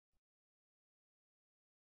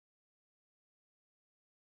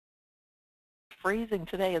freezing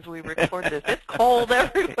today as we record this. It's cold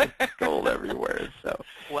everywhere. It's cold everywhere. So,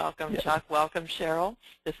 welcome, yeah. Chuck. Welcome, Cheryl.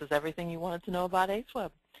 This is everything you wanted to know about ACEweb.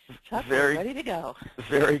 Chuck, we're ready to go.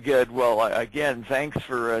 Very good. Well, again, thanks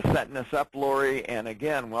for setting us up, Lori. And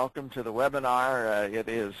again, welcome to the webinar. It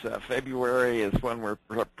is February is when we're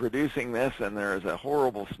producing this, and there is a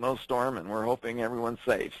horrible snowstorm, and we're hoping everyone's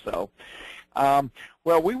safe. So,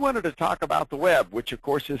 well, we wanted to talk about the web, which, of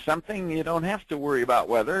course, is something you don't have to worry about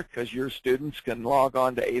weather because your students can log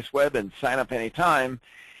on to ACEweb and sign up anytime.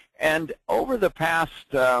 And over the past,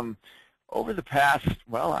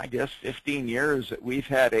 well, I guess 15 years that we've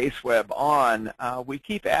had ACEweb on, we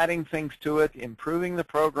keep adding things to it, improving the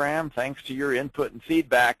program thanks to your input and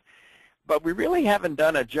feedback, but we really haven't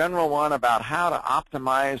done a general one about how to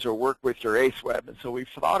optimize or work with your ACEweb, and so we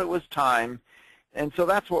thought it was time, and so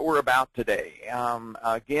that's what we're about today.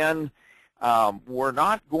 Again, we're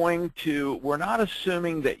not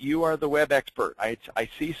assuming that you are the web expert. I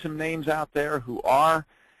see some names out there who are.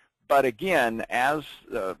 But again, as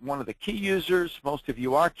one of the key users, most of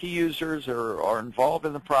you are key users or are involved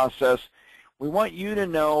in the process, we want you to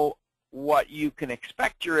know what you can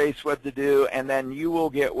expect your ACEweb to do, and then you will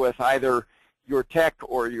get with either your tech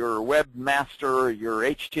or your webmaster or your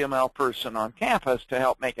HTML person on campus to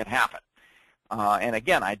help make it happen. And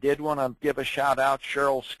again, I did want to give a shout out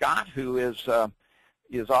Cheryl Scott, who is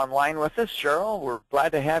online with us. Cheryl, we're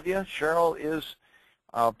glad to have you. Cheryl is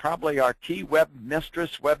probably our key web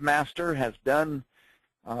mistress, webmaster, has done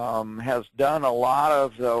a lot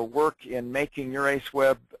of the work in making your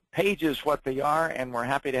ACEweb pages what they are, and we're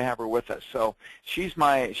happy to have her with us. So she's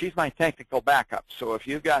my technical backup. So if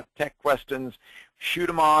you've got tech questions, shoot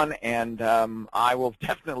them on, and I will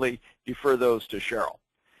definitely defer those to Cheryl.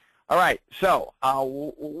 All right. So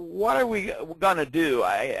what are we going to do?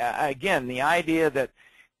 Again, the idea that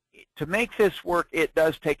to make this work, it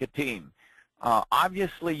does take a team.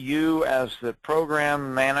 Obviously, you as the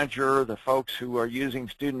program manager, the folks who are using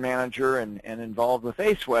Student Manager and involved with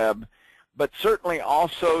ACEweb, but certainly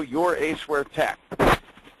also your ACEware tech.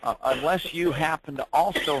 Unless you happen to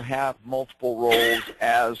also have multiple roles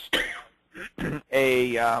as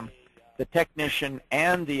the technician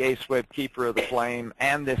and the ACEweb keeper of the flame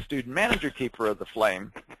and the Student Manager keeper of the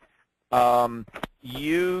flame,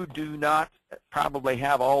 you do not probably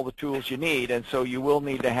have all the tools you need, and so you will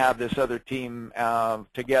need to have this other team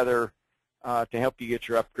together to help you get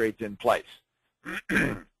your upgrades in place.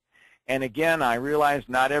 And again, I realize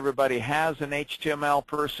not everybody has an HTML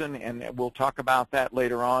person, and we'll talk about that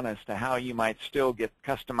later on as to how you might still get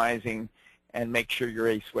customizing and make sure your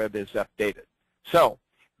ACEweb is updated. So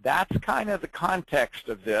that's kind of the context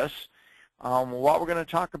of this. What we're going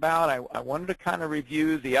to talk about, I wanted to kind of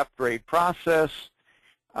review the upgrade process,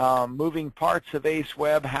 moving parts of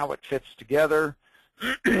ACEweb, how it fits together.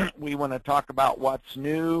 We want to talk about what's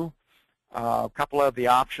new, a couple of the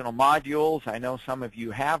optional modules. I know some of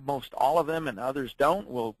you have most all of them and others don't.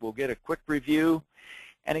 We'll get a quick review.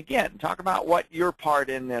 And again, talk about what your part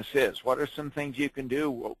in this is. What are some things you can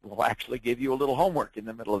do? We'll actually give you a little homework in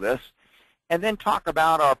the middle of this. And then talk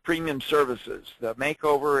about our premium services, the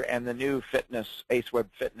makeover and the new fitness, ACEweb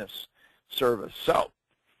fitness service. So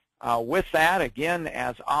with that, again,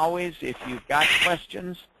 as always, if you've got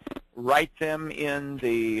questions, write them in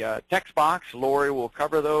the text box. Lori will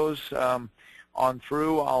cover those on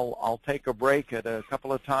through. I'll take a break at a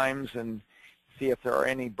couple of times and see if there are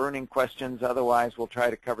any burning questions. Otherwise, we'll try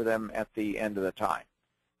to cover them at the end of the time.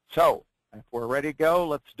 So if we're ready to go,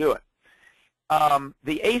 let's do it.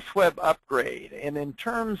 The ACEweb upgrade, and in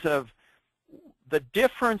terms of the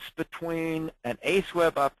difference between an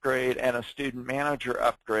ACEweb upgrade and a Student Manager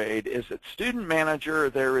upgrade is that Student Manager,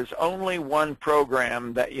 there is only one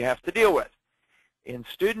program that you have to deal with. In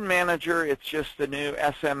Student Manager, it's just the new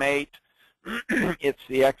SM8. It's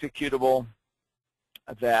the executable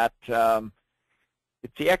that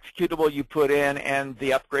it's the executable you put in, and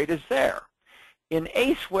the upgrade is there. In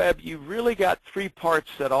ACEweb, you've really got three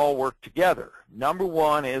parts that all work together. Number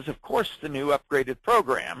one is, of course, the new upgraded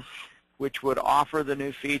program, which would offer the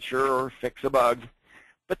new feature or fix a bug.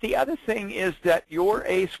 But the other thing is that your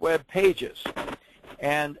ACEweb pages,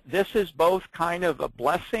 and this is both kind of a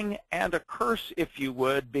blessing and a curse, if you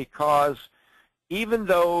would, because even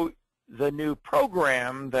though the new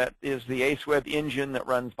program that is the ACEweb engine that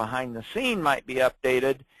runs behind the scene might be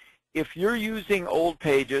updated, if you're using old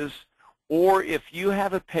pages, or if you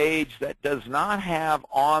have a page that does not have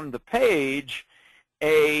on the page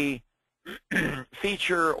a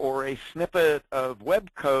feature or a snippet of web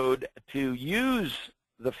code to use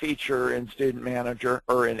the feature in Student Manager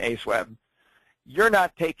or in ACEweb, you're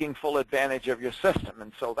not taking full advantage of your system.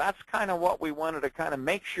 And so that's kind of what we wanted to kind of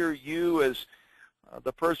make sure you as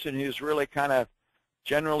the person who's really kind of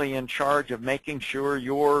generally in charge of making sure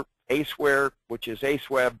your ACEware, which is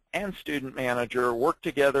ACEweb, and Student Manager work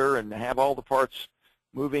together and have all the parts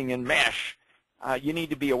moving in mesh. You need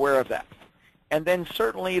to be aware of that. And then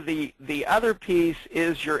certainly the other piece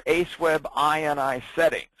is your ACEweb INI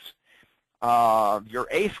settings. Your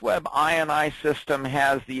ACEweb INI system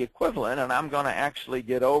has the equivalent, and I'm going to actually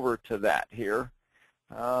get over to that here,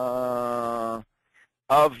 of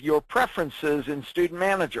your preferences in Student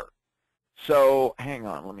Manager. So hang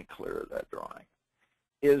on, let me clear that drawing.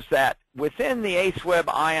 Is that within the ACEweb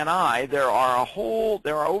INI, there are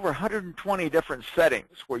over 120 different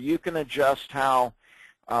settings where you can adjust how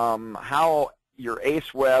your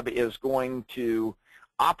ACEweb is going to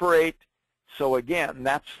operate. So again,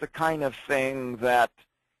 that's the kind of thing that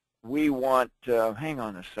we want. Hang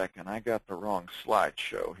on a second, I got the wrong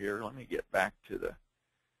slideshow here. Let me get back to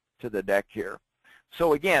the deck here.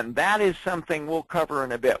 So again, that is something we'll cover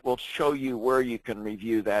in a bit. We'll show you where you can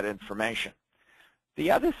review that information.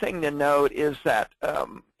 The other thing to note is that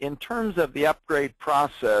in terms of the upgrade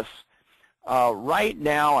process, right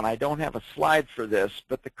now, and I don't have a slide for this,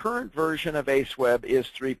 but the current version of ACEweb is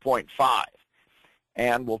 3.5.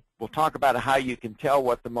 And we'll talk about how you can tell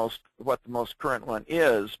what the most current one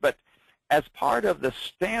is. But as part of the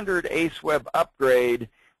standard ACEweb upgrade,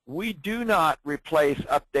 we do not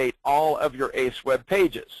update all of your ACEweb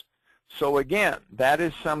pages. So again, that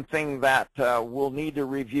is something that we'll need to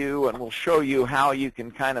review, and we'll show you how you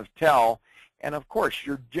can kind of tell. And of course,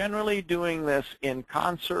 you're generally doing this in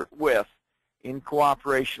concert with, in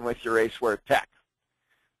cooperation with your ACEware tech.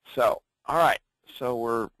 So, all right. So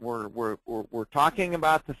we're talking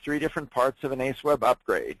about the three different parts of an ACEweb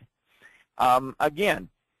upgrade. Again,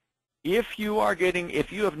 if you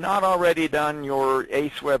have not already done your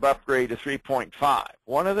ACEweb upgrade to 3.5,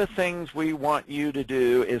 one of the things we want you to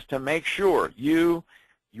do is to make sure your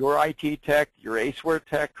IT tech, your ACEware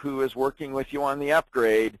tech who is working with you on the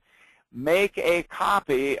upgrade, make a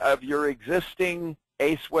copy of your existing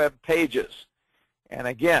ACEweb pages. And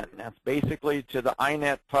again, that's basically to the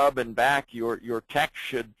INET pub and back. Your tech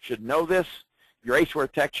should know this. Your ACEware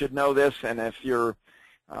tech should know this. And if you've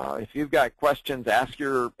got questions, ask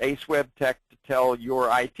your ACEweb tech to tell your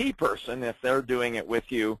IT person, if they're doing it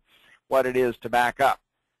with you, what it is to back up.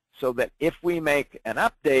 So that if we make an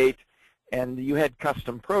update and you had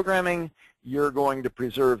custom programming, you're going to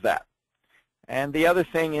preserve that. And the other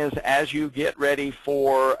thing is, as you get ready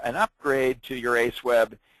for an upgrade to your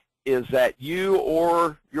ACEweb, is that you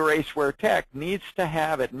or your ACEware tech needs to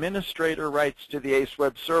have administrator rights to the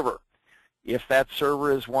ACEweb server. If that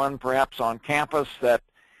server is one perhaps on campus that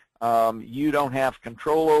you don't have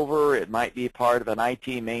control over, it might be part of an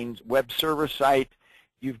IT main web server site,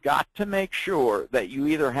 you've got to make sure that you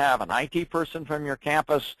either have an IT person from your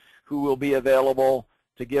campus who will be available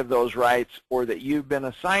to give those rights, or that you've been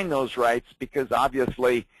assigned those rights, because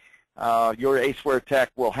obviously your ACEware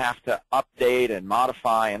tech will have to update and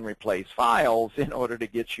modify and replace files in order to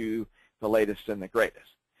get you the latest and the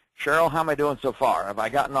greatest. Cheryl, how am I doing so far? Have I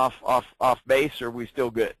gotten off base, or are we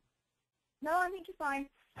still good? No, I think you're fine.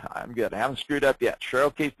 I'm good. I haven't screwed up yet.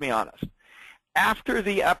 Cheryl keeps me honest. After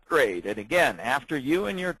the upgrade, and again, after you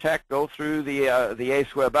and your tech go through the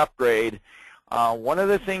ACEweb upgrade, one of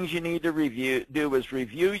the things you need to do is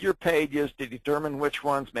review your pages to determine which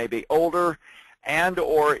ones may be older, and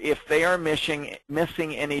or if they are missing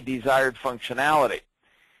any desired functionality.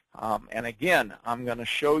 And again, I'm going to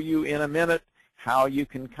show you in a minute how you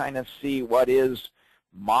can kind of see what is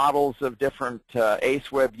models of different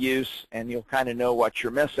ACEweb use, and you'll kind of know what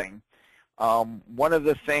you're missing. One of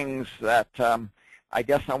the things that I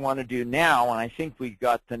guess I want to do now, and I think we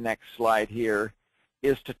got the next slide here,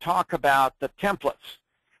 is to talk about the templates,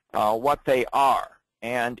 what they are.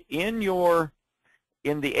 And in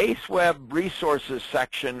the ACEweb resources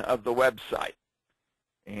section of the website,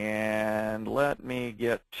 and let me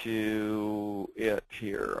get to it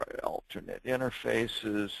here, alternate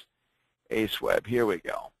interfaces, ACEweb, here we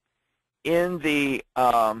go. In the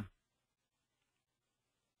ACEware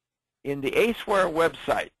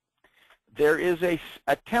website, there is a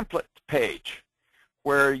template page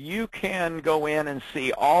where you can go in and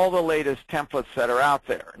see all the latest templates that are out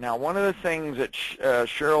there. Now, one of the things that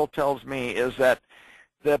Cheryl tells me is that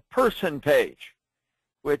the person page,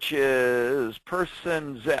 which is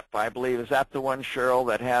person zip, I believe, is that the one, Cheryl,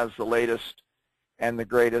 that has the latest and the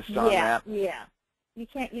greatest on that? Yeah. You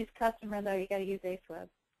can't use customer though. You got to use ACEweb.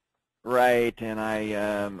 Right, and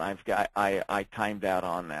I timed out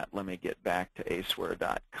on that. Let me get back to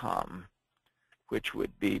aceware.com, which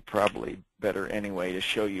would be probably better anyway to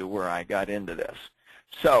show you where I got into this.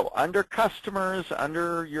 So under customers,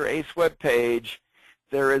 under your ACEweb page,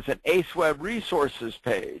 there is an ACEweb resources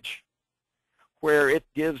page where it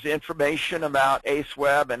gives information about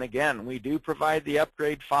ACEweb. And again, we do provide the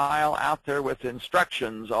upgrade file out there with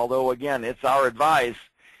instructions, although again, it's our advice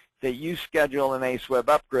that you schedule an ACEweb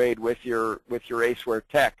upgrade with your ACEware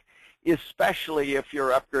tech, especially if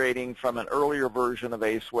you're upgrading from an earlier version of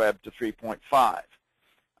ACEweb to 3.5.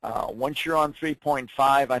 Once you're on 3.5,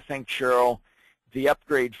 I think, Cheryl, the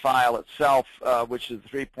upgrade file itself, which is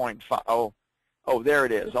 3.5, oh, there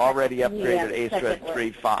it is, already upgraded ACEweb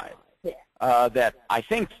 3.5. That I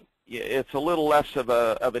think it's a little less of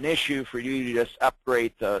an issue for you to just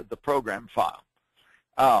upgrade the program file.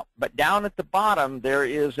 But down at the bottom, there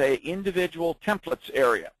is a individual templates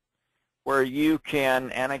area where you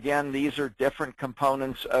can, and again, these are different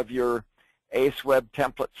components of your ACEweb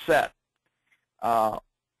template set.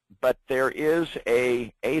 But there is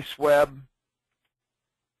an ACEweb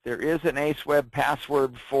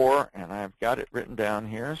password for, and I've got it written down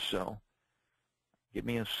here, so give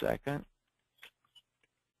me a second.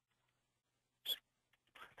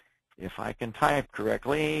 If I can type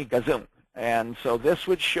correctly, gazoom. And so this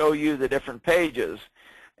would show you the different pages.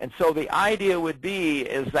 And so the idea would be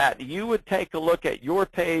is that you would take a look at your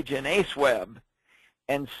page in ACEweb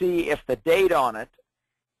and see if the date on it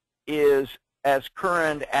is as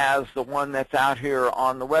current as the one that's out here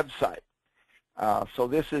on the website. So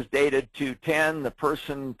this is dated 2/10. The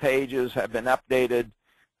person pages have been updated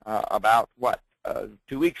about,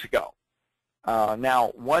 2 weeks ago. Now,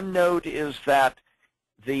 one note is that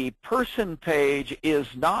the person page is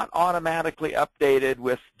not automatically updated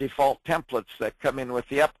with default templates that come in with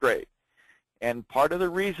the upgrade. And part of the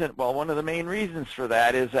reason, well, one of the main reasons for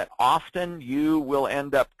that is that often you will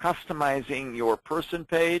end up customizing your person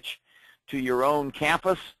page to your own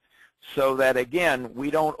campus so that, again,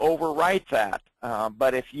 we don't overwrite that.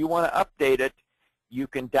 But if you want to update it, you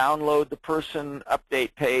can download the person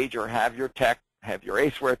update page or have your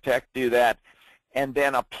ACEware tech do that, and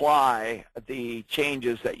then apply the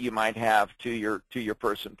changes that you might have to your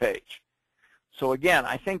person page. So again,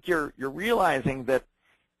 I think you're realizing that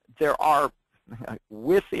there are,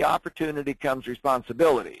 with the opportunity comes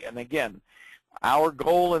responsibility. And again, our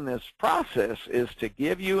goal in this process is to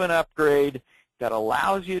give you an upgrade that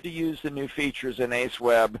allows you to use the new features in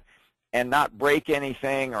ACEweb and not break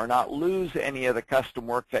anything or not lose any of the custom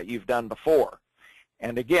work that you've done before.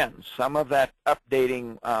 And again, some of that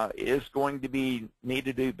updating is going to need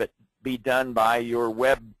to be done by your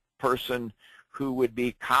web person who would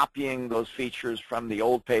be copying those features from the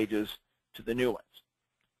old pages to the new ones.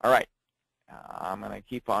 All right, I'm going to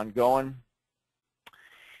keep on going.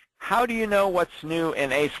 How do you know what's new in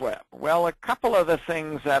ACEweb? Well, a couple of the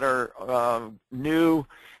things that are new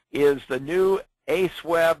is the new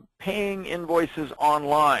ACEweb paying invoices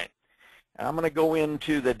online. I'm going to go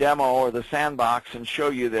into the demo or the sandbox and show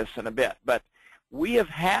you this in a bit. But we have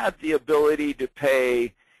had the ability to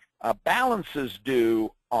pay balances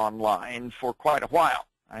due online for quite a while,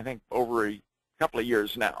 I think over a couple of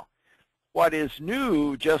years now. What is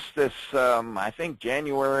new just this, I think,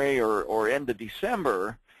 January or end of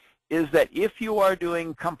December, is that if you are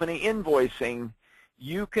doing company invoicing,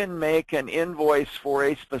 you can make an invoice for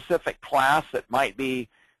a specific class that might be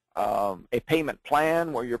a payment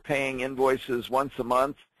plan where you're paying invoices once a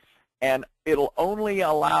month, and it'll only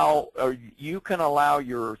allow, or you can allow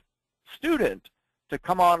your student to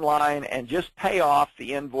come online and just pay off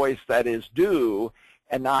the invoice that is due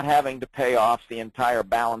and not having to pay off the entire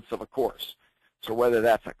balance of a course. So whether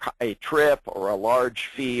that's a trip or a large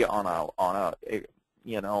fee on a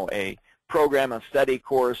program and study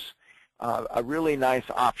course, a really nice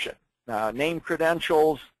option. Name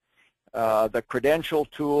credentials. The credential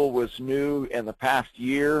tool was new in the past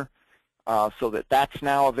year, so that's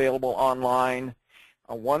now available online.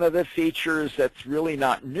 One of the features that's really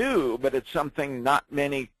not new, but it's something not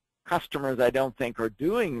many customers I don't think are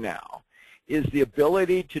doing now, is the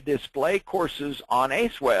ability to display courses on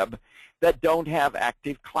ACEweb that don't have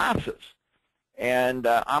active classes. And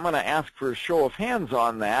I'm going to ask for a show of hands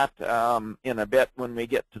on that in a bit when we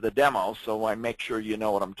get to the demo, so I make sure you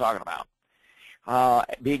know what I'm talking about.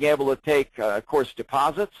 Being able to take course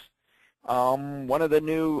deposits. One of the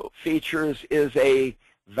new features is a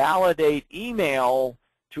validate email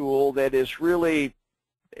tool that is really,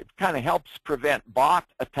 it kind of helps prevent bot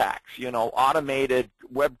attacks, automated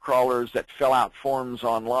web crawlers that fill out forms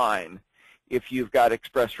online if you've got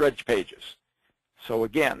express reg pages. So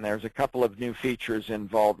again, there's a couple of new features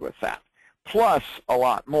involved with that, plus a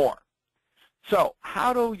lot more. So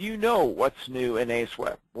how do you know what's new in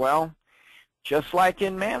ACEweb? Well, just like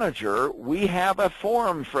in Manager, we have a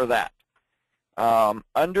forum for that.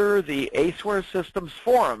 Under the ACEware Systems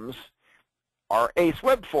forums, are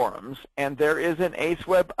ACEweb forums, and there is an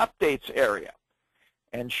ACEweb updates area.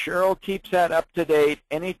 And Cheryl keeps that up to date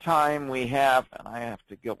anytime we have, and I have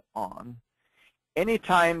to go on,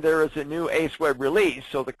 anytime there is a new ACEweb release.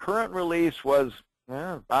 So the current release was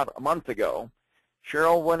about a month ago.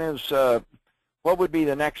 Cheryl, when is, what would be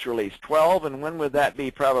the next release? 12, and when would that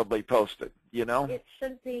be probably posted? You know? It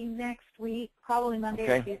should be next week, probably Monday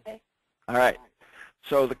or Tuesday. All right.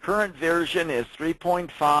 So the current version is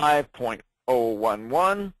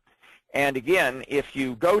 3.5.011. And again, if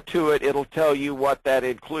you go to it, it'll tell you what that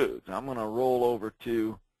includes. I'm going to roll over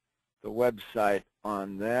to the website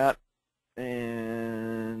on that.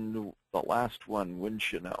 And the last one,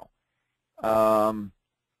 wouldn't you know?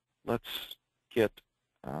 Let's get,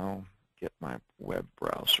 I'll get my web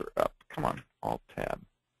browser up. Come on, Alt-Tab.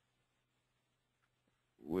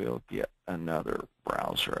 We'll get another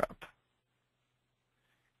browser up.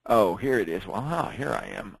 Oh, here it is. Well, here I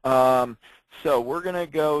am. So we're going to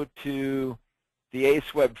go to the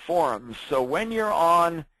ACEweb forums. So when you're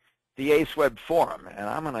on the ACEweb forum, and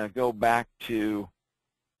I'm going to go back to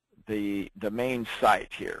the main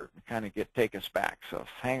site here, kind of take us back. So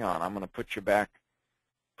hang on, I'm going to put you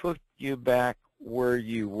back where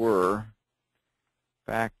you were,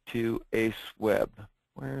 back to ACEweb.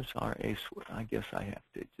 Where's our ACEweb? I guess I have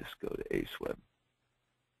to just go to ACEweb.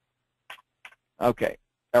 Okay,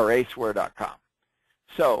 or ACEware.com.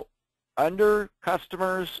 So under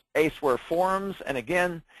customers, ACEware forums, and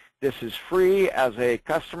again, this is free. As a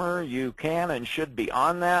customer, you can and should be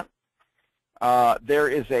on that. There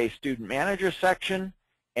is a student manager section,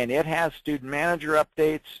 and it has student manager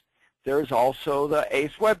updates. There's also the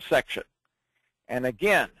ACEweb section. And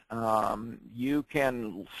again, you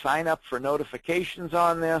can sign up for notifications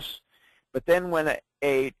on this, but then when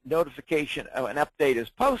a notification of an update is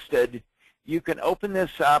posted, you can open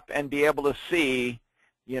this up and be able to see,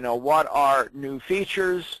 you know, what are new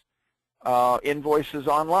features, invoices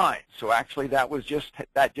online. So actually that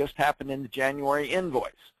just happened in the January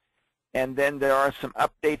invoice. And then there are some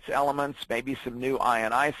updates elements, maybe some new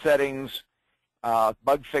I&I settings,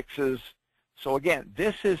 bug fixes. So again,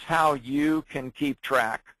 this is how you can keep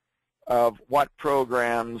track of what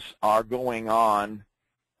programs are going on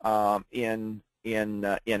or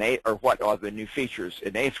what are the new features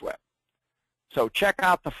in ACEweb. So check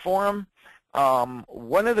out the forum.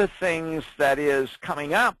 One of the things that is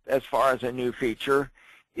coming up as far as a new feature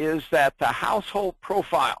is that the household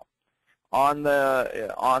profile on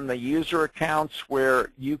the user accounts,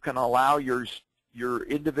 where you can allow your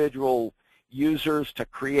individual users to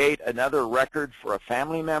create another record for a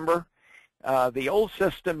family member. The old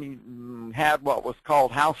system had what was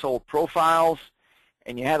called household profiles,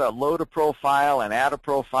 and you had to load a profile and add a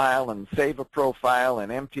profile and save a profile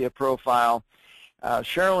and empty a profile.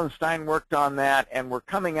 Cheryl and Stein worked on that, and we're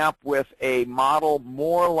coming up with a model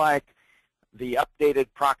more like the updated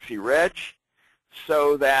proxy reg,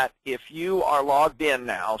 so that if you are logged in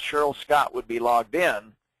now, Cheryl Scott would be logged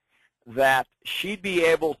in, that she'd be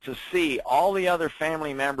able to see all the other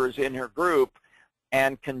family members in her group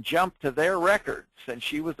and can jump to their records, and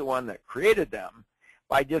she was the one that created them,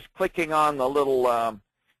 by just clicking on the little,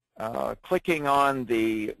 clicking on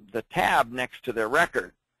the tab next to their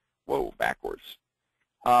record. Whoa, backwards.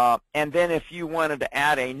 And then if you wanted to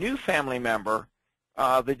add a new family member,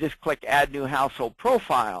 they just click Add New Household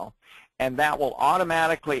Profile, and that will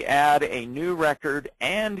automatically add a new record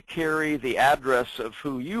and carry the address of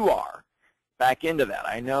who you are back into that.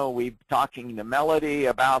 I know we've been talking to Melody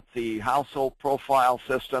about the household profile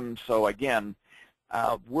system, so again,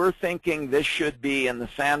 we're thinking this should be in the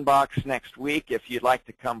sandbox next week if you'd like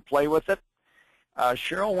to come play with it.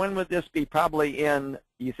 Cheryl, when would this be probably in?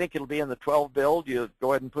 You think it'll be in the 12 build? You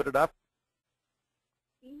go ahead and put it up?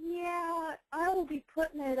 Yeah, I will be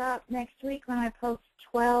putting it up next week when I post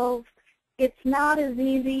 12. It's not as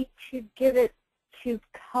easy to give it to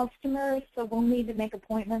customers, so we'll need to make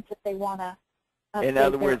appointments if they want to update. In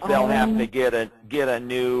other words, they'll have to get a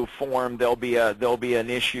new form. There'll be an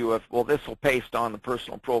issue of, well, this will paste on the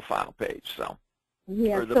personal profile page, so.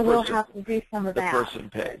 Yeah, so we'll have to do some of that. The person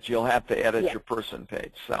page. You'll have to edit your person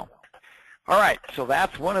page. So, all right. So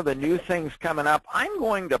that's one of the new things coming up. I'm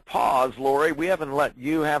going to pause, Lori. We haven't let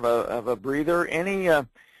you have a breather. Any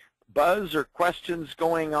buzz or questions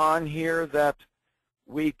going on here that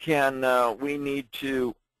we need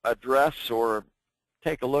to address or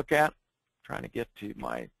take a look at? I'm trying to get to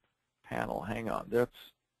my panel. Hang on.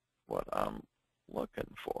 That's what I'm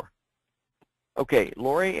looking for. Okay,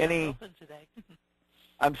 Lori. Any?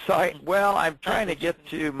 I'm sorry. Well, I'm trying to get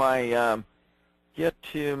to my,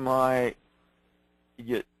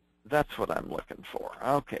 that's what I'm looking for.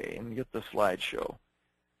 Okay, and get the slideshow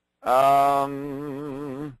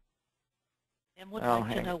Um, And would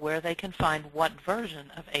like to know where they can find what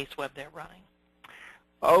version of ACEweb they're running.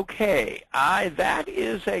 Okay, that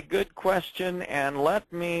is a good question, and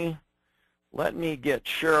let me get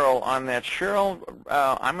Cheryl on that. Cheryl,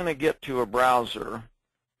 I'm going to get to a browser,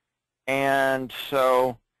 and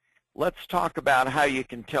so let's talk about how you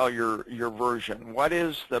can tell your version. What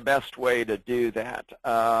is the best way to do that?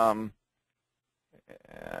 Can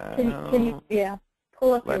you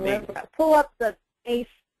pull up pull up the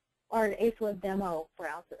ACEweb demo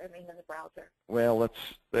browser? I mean, in the browser. Well,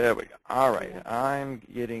 there we go. All right, I'm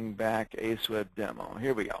getting back ACEweb demo.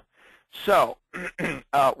 Here we go. So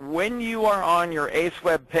when you are on your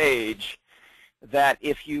ACEweb page, that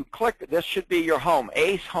if you click, this should be your home,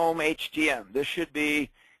 ACE Home HTM. This should be,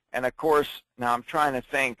 and of course, now I'm trying to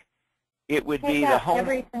think, it would be the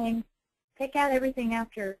home. Take out everything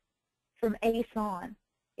after, from ACE on.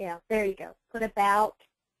 Yeah, there you go. Put about.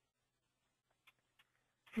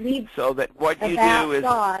 So that what you do is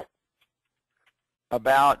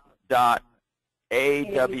about.awp.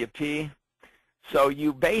 So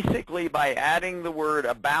you basically, by adding the word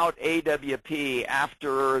about AWP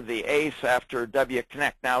after the ACE, after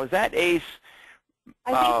WConnect. Now, is that ACE?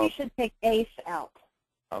 I think you should take ACE out.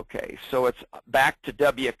 Okay, so it's back to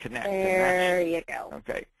WConnect. There you go.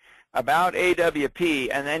 Okay, about AWP,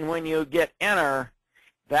 and then when you get enter,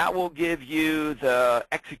 that will give you the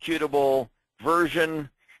executable version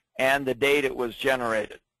and the date it was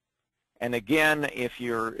generated. And again, if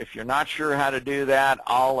you're not sure how to do that,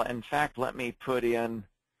 in fact, let me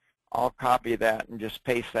I'll copy that and just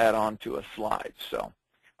paste that onto a slide. So,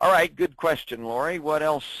 all right, good question, Lori. What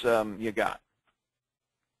else you got?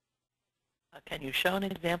 Can you show an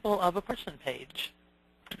example of a person page?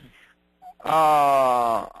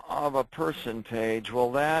 Of a person page.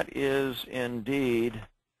 Well, that is indeed,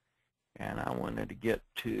 and I wanted to get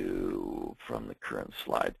to from the current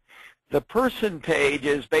slide. The person page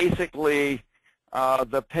is basically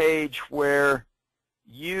the page where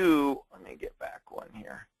let me get back one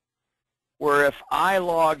here, where if I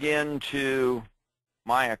log into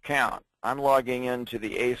my account, I'm logging into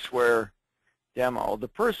the ACEware demo. The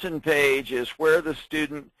person page is where the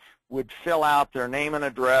student would fill out their name and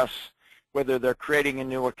address, whether they're creating a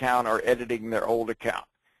new account or editing their old account.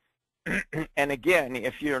 And again,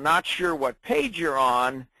 if you're not sure what page you're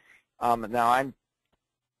on, now I'm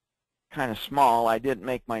kind of small. I didn't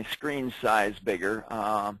make my screen size bigger.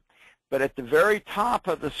 But at the very top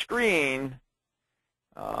of the screen,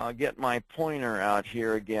 I'll get my pointer out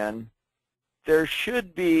here again, there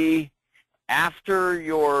should be, after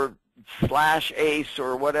your /ACE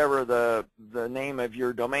or whatever the name of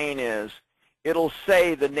your domain is, it'll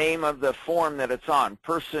say the name of the form that it's on,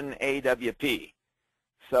 person AWP.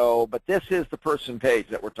 So, but this is the person page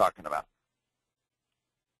that we're talking about.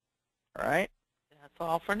 All right? That's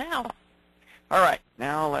all for now. All right,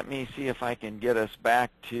 now let me see if I can get us back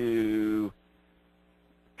to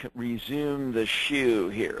resume the shoe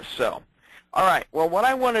here. So, all right, well, what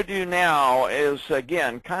I want to do now is,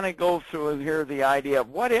 again, kind of go through here the idea of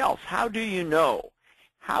what else. How do you know?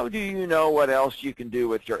 How do you know what else you can do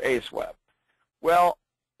with your ACEweb? Well,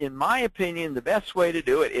 in my opinion, the best way to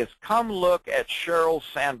do it is come look at Cheryl's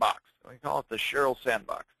Sandbox. We call it the Cheryl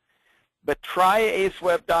Sandbox. But try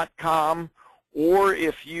aceweb.com. Or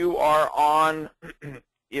if you are on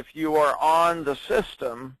the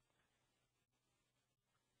system,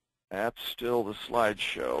 that's still the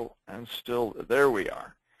slideshow, and still there we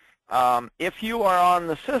are. If you are on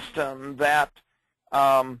the system, that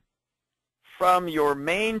from your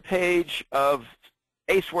main page of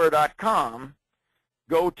aceware.com,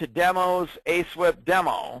 go to Demos, ACEweb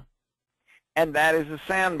Demo, and that is a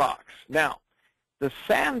sandbox. Now, the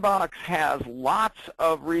sandbox has lots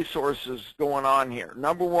of resources going on here.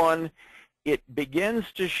 Number one, it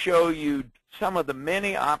begins to show you some of the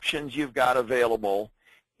many options you've got available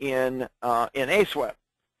in ACEweb.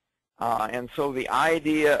 And so the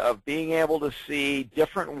idea of being able to see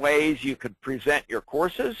different ways you could present your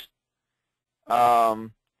courses,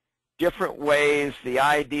 different ways, the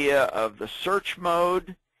idea of the search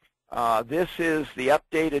mode. This is the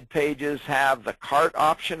updated pages have the cart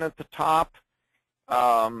option at the top.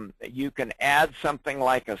 You can add something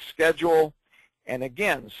like a schedule. And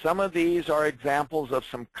again, some of these are examples of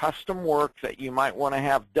some custom work that you might want to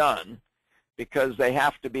have done because they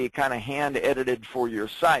have to be kind of hand edited for your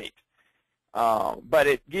site. But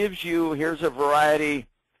it gives you, here's a variety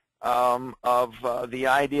of the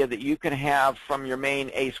idea that you can have from your main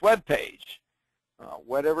ACE web page.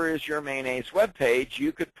 Whatever is your main ACE web page,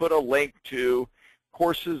 you could put a link to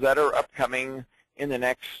courses that are upcoming in the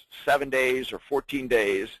next 7 days or 14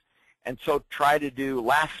 days, and so try to do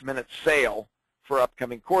last-minute sale for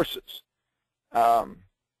upcoming courses.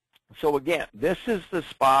 So again, this is the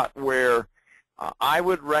spot where I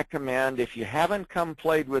would recommend, if you haven't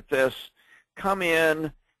played with this, come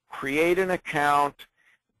in, create an account,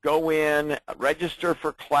 go in, register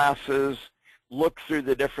for classes, look through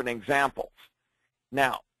the different examples.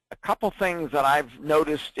 Now, a couple things that I've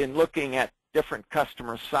noticed in looking at different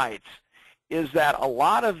customer sites is that a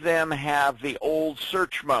lot of them have the old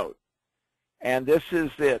search mode. And this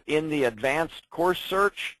is in the advanced course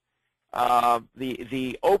search.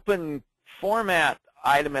 The open format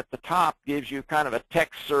item at the top gives you kind of a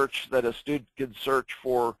text search that a student can search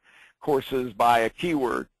for courses by a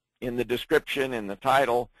keyword in the description, in the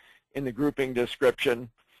title, in the grouping description.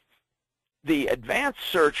 The advanced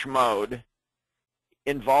search mode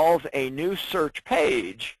involves a new search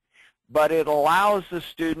page, but it allows the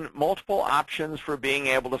student multiple options for being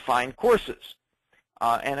able to find courses.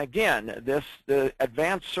 And again, the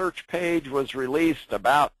advanced search page was released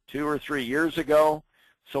about 2 or 3 years ago.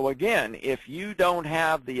 So again, if you don't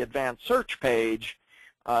have the advanced search page,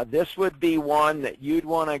 this would be one that you'd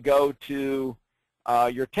want to go to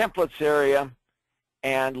your templates area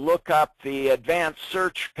and look up the advanced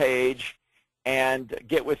search page and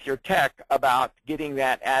get with your tech about getting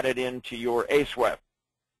that added into your ACEweb.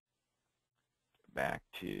 Back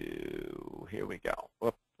to, here we go.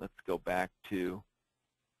 Whoop, let's go back to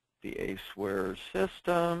the ACEware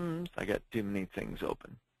systems. I got too many things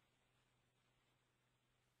open.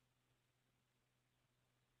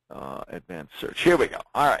 Advanced search. Here we go.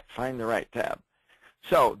 All right, find the right tab.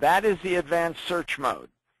 So that is the advanced search mode.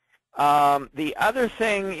 The other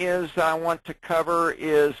thing is that I want to cover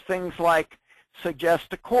is things like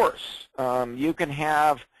suggest a course. You can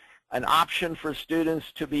have an option for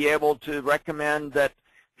students to be able to recommend that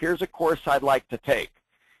here's a course I'd like to take.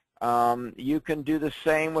 You can do the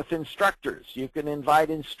same with instructors. You can invite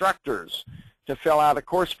instructors to fill out a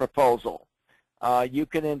course proposal. You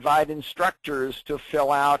can invite instructors to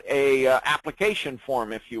fill out a application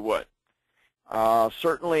form if you would.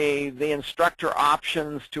 Certainly the instructor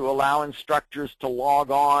options to allow instructors to log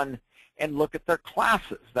on and look at their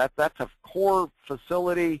classes. That's a core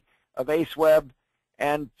facility of ACEweb,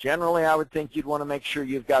 and generally I would think you'd want to make sure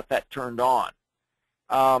you've got that turned on.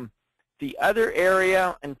 The other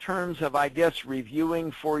area in terms of, I guess,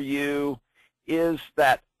 reviewing for you is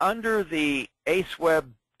that under the ACEweb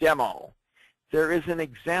demo, there is an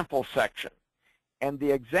example section. And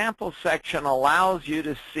the example section allows you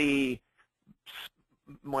to see,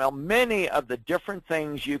 well, many of the different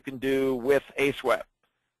things you can do with ACEweb.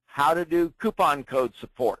 How to do coupon code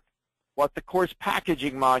support, what the course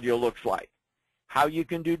packaging module looks like, how you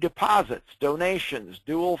can do deposits, donations,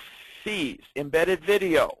 dual fees, embedded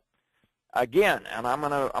video. Again, and I'm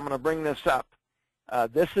gonna bring this up.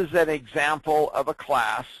 This is an example of a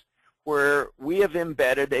class where we have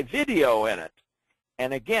embedded a video in it.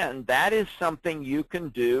 And again, that is something you can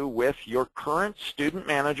do with your current Student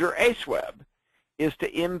Manager ACEweb, is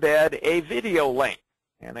to embed a video link.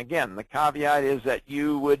 And again, the caveat is that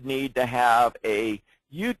you would need to have a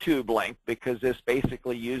YouTube link because this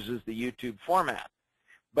basically uses the YouTube format.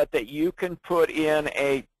 But that you can put in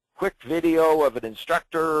a quick video of an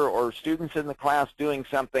instructor or students in the class doing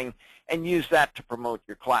something and use that to promote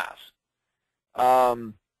your class.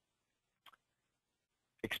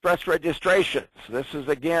 Express registrations. This is,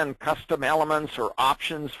 again, custom elements or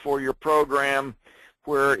options for your program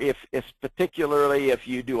where if particularly if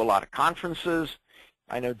you do a lot of conferences.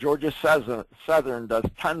 I know Georgia Southern does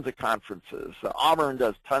tons of conferences. Auburn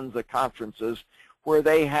does tons of conferences where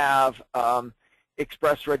they have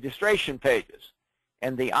express registration pages.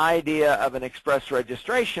 And the idea of an express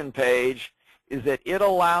registration page is that it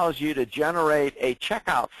allows you to generate a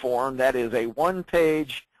checkout form that is a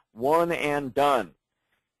one-page, one and done.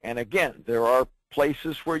 And again, there are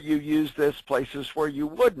places where you use this, places where you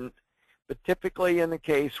wouldn't, but typically in the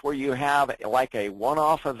case where you have like a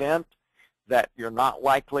one-off event that you're not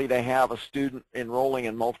likely to have a student enrolling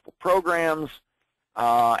in multiple programs,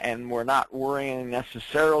 and we're not worrying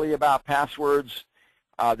necessarily about passwords.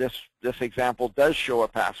 This example does show a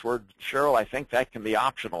password. Cheryl, I think that can be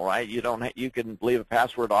optional, right? You can leave a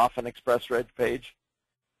password off an Express Reg page.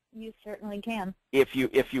 You certainly can. If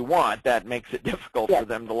you want, that makes it difficult for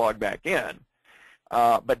them to log back in.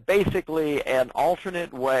 But basically, an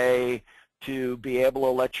alternate way to be able to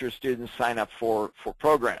let your students sign up for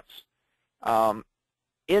programs.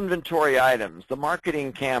 Inventory items, the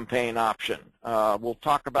marketing campaign option. We'll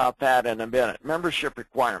talk about that in a minute. Membership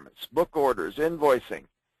requirements, book orders, invoicing,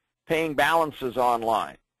 paying balances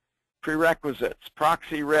online, prerequisites,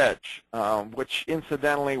 proxy reg, which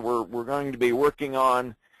incidentally we're going to be working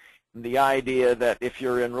on the idea that if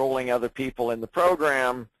you're enrolling other people in the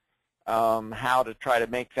program, how to try to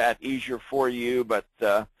make that easier for you, but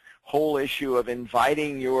the whole issue of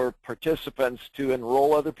inviting your participants to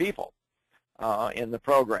enroll other people in the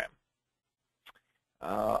program.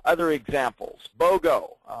 Other examples,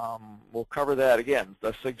 BOGO, we'll cover that again.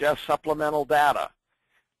 The suggest supplemental data,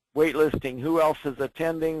 waitlisting, who else is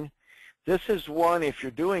attending. This is one if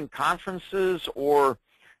you're doing conferences or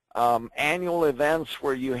annual events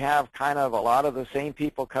where you have kind of a lot of the same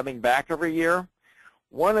people coming back every year.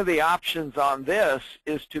 One of the options on this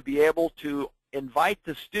is to be able to invite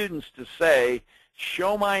the students to say,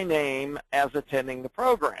 show my name as attending the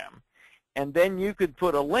program. And then you could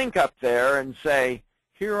put a link up there and say,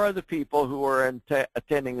 here are the people who are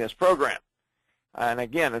attending this program. And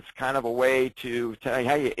again, it's kind of a way to tell you,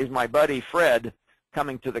 hey, is my buddy Fred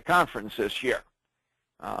coming to the conference this year?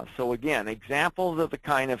 So again, examples of the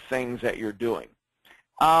kind of things that you're doing.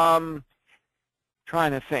 Trying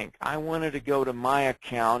to think. I wanted to go to my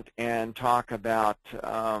account and talk about,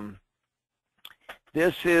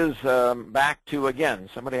 this is back to, again,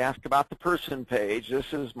 somebody asked about the person page.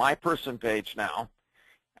 This is my person page now.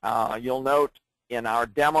 You'll note in our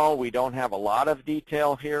demo, we don't have a lot of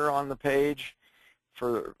detail here on the page.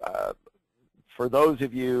 For those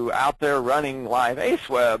of you out there running live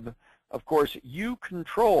ACEweb, of course, you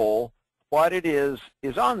control what it is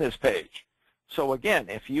on this page. So again,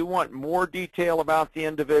 if you want more detail about the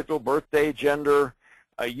individual, birthday, gender,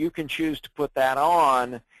 you can choose to put that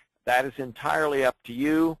on. That is entirely up to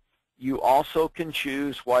you. You also can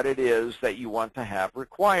choose what it is that you want to have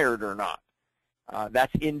required or not.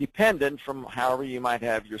 That's independent from however you might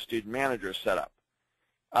have your student manager set up.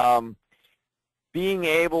 Being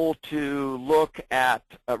able to look at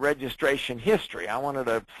registration history.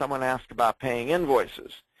 Someone asked about paying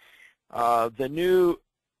invoices. The new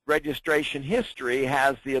registration history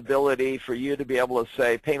has the ability for you to be able to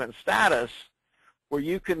say payment status, where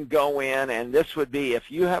you can go in, and this would be if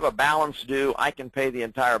you have a balance due, I can pay the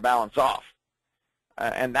entire balance off.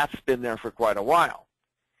 And that's been there for quite a while.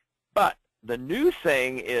 But the new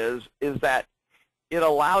thing is that it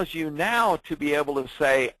allows you now to be able to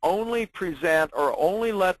say only present or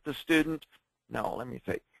only let the student,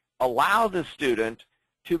 allow the student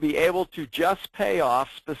to be able to just pay off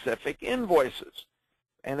specific invoices.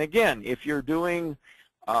 And again, if you're doing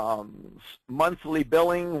monthly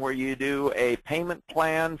billing where you do a payment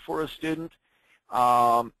plan for a student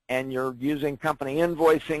and you're using company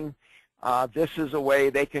invoicing, this is a way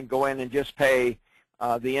they can go in and just pay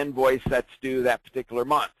the invoice that's due that particular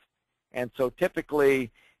month. And so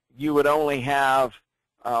typically you would only have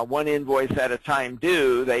one invoice at a time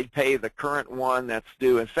due. They'd pay the current one that's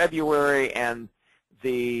due in February, and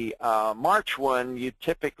the March one you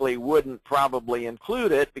typically wouldn't probably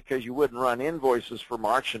include it because you wouldn't run invoices for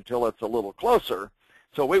March until it's a little closer.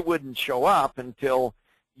 So it wouldn't show up until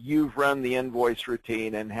you've run the invoice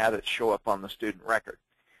routine and had it show up on the student record.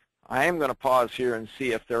 I am going to pause here and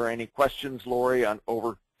see if there are any questions, Lori,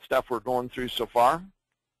 over stuff we're going through so far.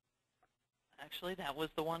 Actually, that was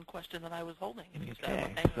the one question that I was holding.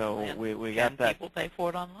 Okay, so we got that. People pay for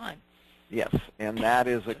it online. Yes, and that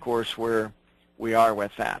is, of course, where we are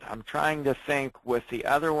with that. I'm trying to think with the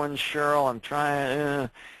other one, Cheryl. I'm trying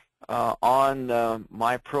on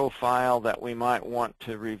my profile that we might want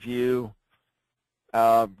to review.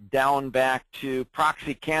 Down back to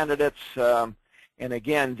proxy candidates. And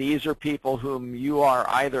again, these are people whom you are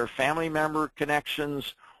either family member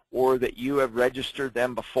connections or that you have registered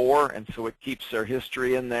them before, and so it keeps their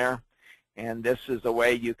history in there. And this is a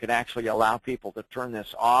way you can actually allow people to turn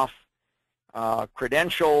this off.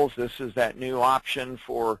 Credentials, this is that new option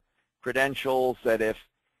for credentials that if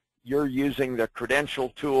you're using the credential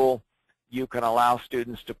tool, you can allow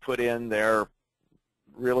students to put in their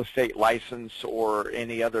real estate license or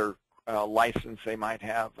any other license they might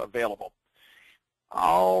have available.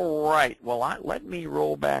 All right, well, let me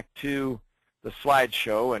roll back to the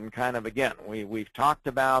slideshow and kind of, again, we've talked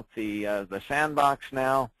about the sandbox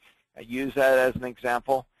now. I use that as an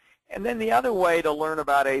example. And then the other way to learn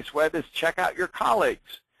about ACEweb is check out your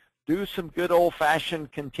colleagues. Do some good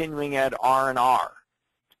old-fashioned continuing ed R&R.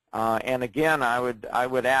 And again, I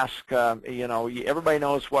would ask, everybody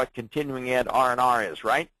knows what continuing ed R&R is,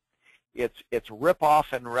 right? It's rip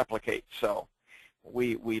off and replicate. So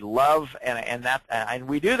we love and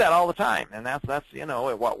we do that all the time, and that's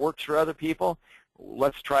what works for other people.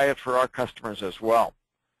 Let's try it for our customers as well.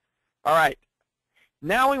 All right.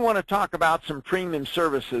 Now we want to talk about some premium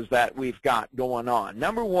services that we've got going on.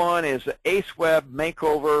 Number one is the ACEweb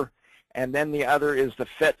Makeover, and then the other is the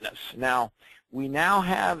Fitness. Now, we now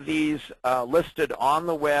have these listed on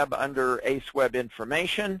the web under ACEweb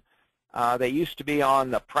Information. They used to be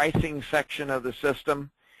on the pricing section of the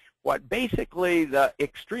system. What basically the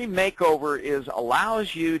Extreme Makeover is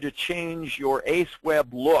allows you to change your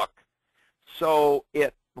ACEweb look. So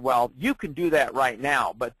well, you can do that right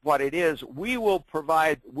now, but what it is, we'll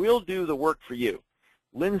do the work for you.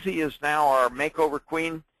 Lindsay is now our makeover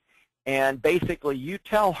queen, and basically you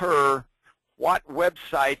tell her what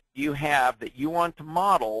website you have that you want to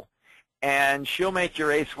model, and she'll make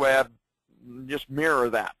your ACEweb just mirror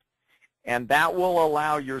that. And that will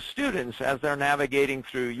allow your students, as they're navigating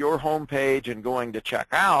through your home page and going to check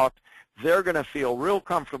out, they're going to feel real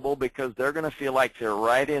comfortable because they're going to feel like they're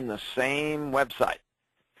right in the same website.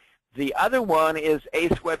 The other one is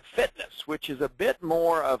ACEweb Fitness, which is a bit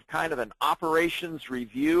more of kind of an operations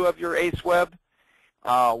review of your ACEweb,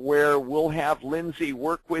 where we'll have Lindsay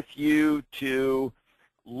work with you to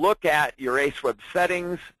look at your ACEweb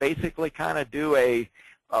settings, basically kind of do a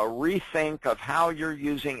rethink of how you're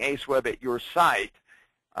using ACEweb at your site,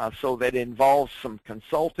 so that involves some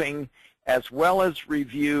consulting as well as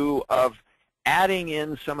review of adding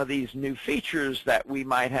in some of these new features that we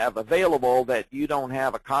might have available that you don't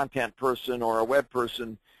have a content person or a web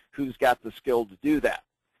person who's got the skill to do that.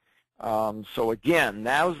 So again,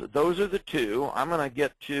 those are the two. I'm going to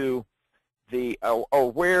get to the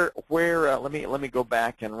let me go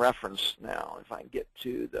back and reference now if I can get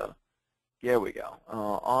to the. Here we go.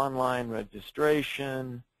 Online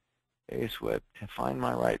registration, ACEweb. To find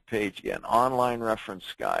my right page again. Online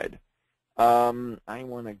reference guide. I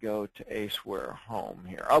want to go to ACEware Home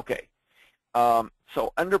here. Okay.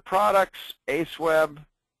 So under Products, ACEweb,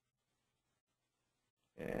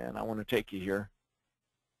 and I want to take you here.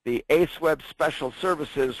 The ACEweb Special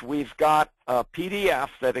Services, we've got a PDF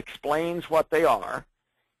that explains what they are.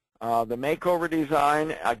 The Makeover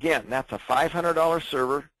Design, again, that's a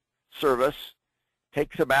 $500 service.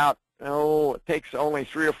 Takes about, it takes only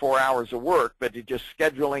 3 or 4 hours of work, but you're just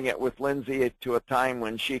scheduling it with Lindsay to a time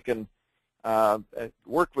when she can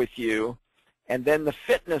work with you. And then the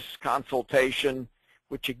fitness consultation,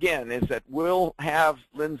 which again is that we'll have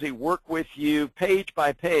Lindsay work with you page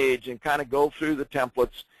by page and kind of go through the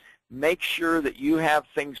templates, make sure that you have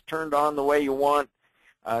things turned on the way you want.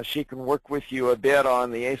 She can work with you a bit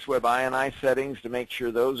on the ACEweb INI settings to make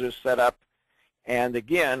sure those are set up. And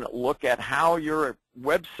again, look at how your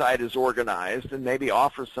website is organized and maybe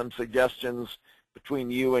offer some suggestions between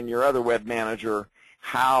you and your other web manager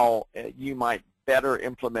how you might better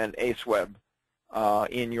implement ACEweb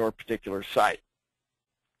in your particular site.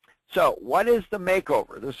 So what is the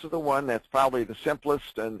makeover? This is the one that's probably the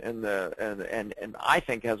simplest and I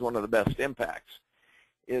think has one of the best impacts,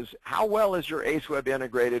 is how well is your ACEweb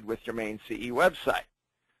integrated with your main CE website?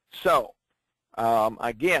 So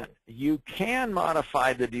again, you can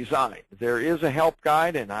modify the design. There is a help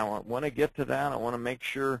guide, and I want to get to that. I want to make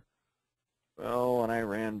sure, well, when I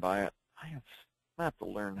ran by it, I have to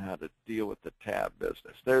learn how to deal with the tab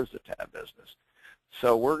business. There's the tab business.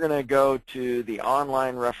 So we're going to go to the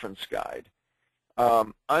online reference guide.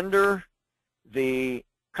 Under the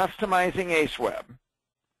customizing ACEweb,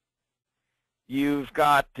 you've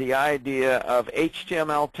got the idea of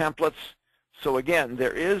HTML templates. So again,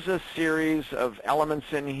 there is a series of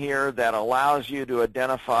elements in here that allows you to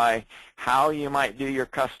identify how you might do your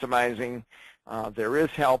customizing. There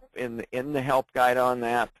is help in the help guide on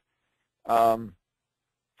that.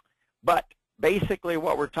 But basically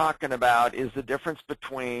what we're talking about is the difference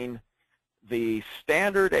between the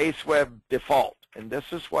standard ACEweb default. And this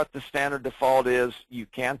is what the standard default is. You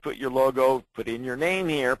can put your logo, put in your name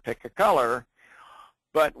here, pick a color.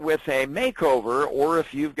 But with a makeover, or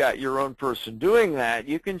if you've got your own person doing that,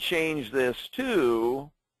 you can change this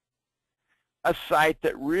to a site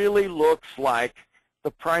that really looks like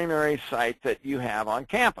the primary site that you have on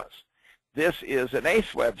campus. This is an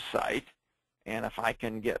ACEweb site, and if I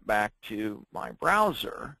can get back to my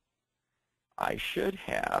browser, I should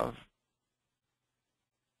have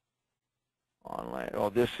online. Oh,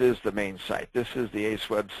 this is the main site. This is the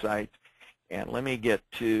ACEweb site. And let me get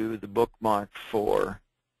to the bookmark for,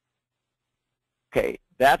 okay,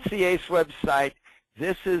 that's the ACEweb site.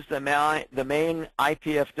 This is the main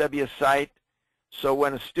IPFW site. So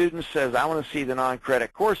when a student says, I want to see the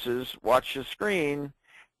non-credit courses, watch the screen,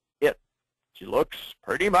 it looks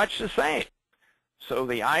pretty much the same. So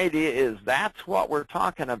the idea is that's what we're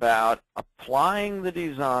talking about, applying the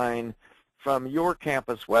design from your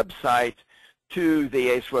campus website to the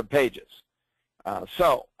ACEweb pages.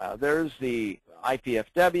 There's the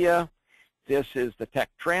IPFW. This is the tech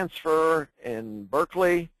transfer in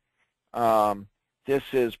Berkeley. This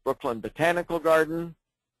is Brooklyn Botanical Garden.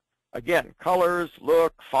 Again, colors,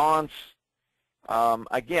 look, fonts.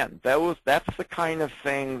 Again, that's the kind of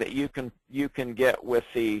thing that you can get with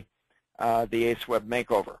the ACEweb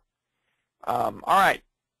makeover. All right,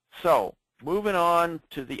 so moving on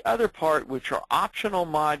to the other part, which are optional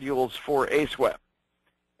modules for ACEweb.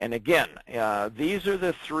 And again, these are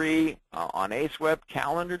the three on ACEweb: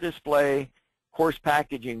 calendar display, course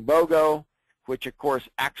packaging, BOGO, which of course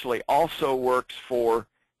actually also works for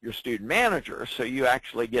your student manager, so you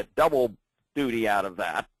actually get double duty out of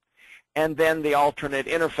that. And then the alternate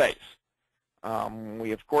interface.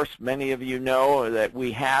 We, of course, many of you know that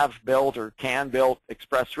we have built or can build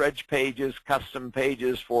express reg pages, custom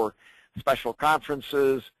pages for special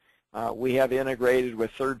conferences. We have integrated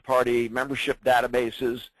with third-party membership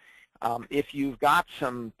databases. If you've got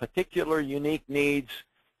some particular unique needs,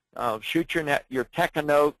 shoot your tech a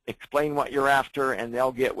note, explain what you're after, and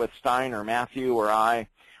they'll get with Stein or Matthew or I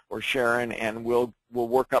or Sharon, and we'll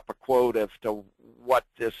work up a quote as to what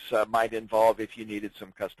this might involve if you needed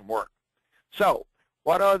some custom work. So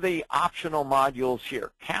what are the optional modules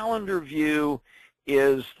here? Calendar view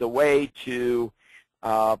is the way to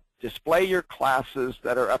display your classes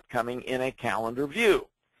that are upcoming in a calendar view.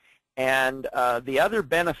 And the other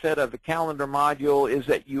benefit of the calendar module is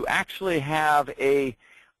that you actually have a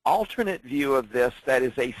alternate view of this that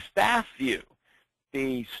is a staff view.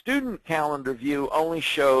 The student calendar view only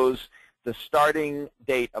shows the starting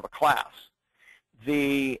date of a class.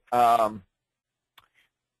 The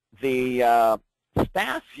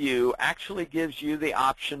staff view actually gives you the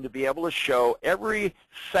option to be able to show every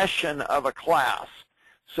session of a class.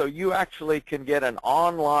 So you actually can get an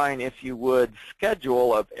online, if you would,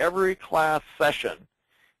 schedule of every class session.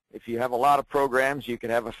 If you have a lot of programs, you can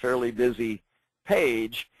have a fairly busy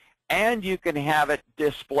page, and you can have it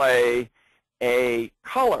display a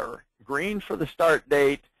color, green for the start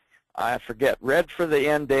date, I forget, red for the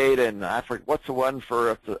end date, and I forget what's the one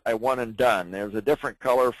for a one and done. There's a different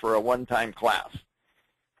color for a one-time class.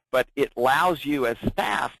 But it allows you as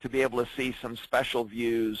staff to be able to see some special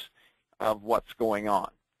views of what's going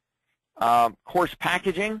on. Course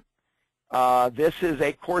packaging. This is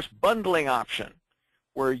a course bundling option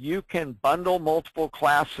where you can bundle multiple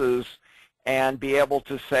classes and be able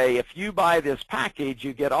to say, if you buy this package,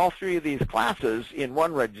 you get all three of these classes in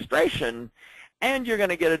one registration, and you're going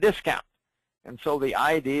to get a discount. And so the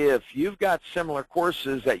idea, if you've got similar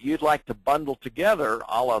courses that you'd like to bundle together,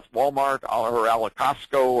 a la Walmart or a la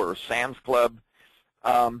Costco or Sam's Club,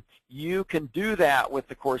 you can do that with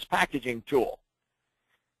the course packaging tool.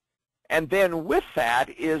 And then with that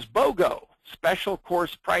is BOGO, special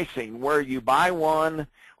course pricing, where you buy one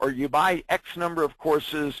or you buy X number of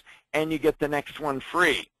courses and you get the next one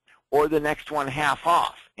free or the next one half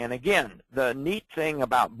off. And again, the neat thing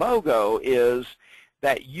about BOGO is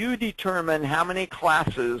that you determine how many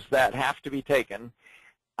classes that have to be taken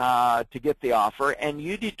to get the offer, and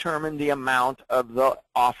you determine the amount of the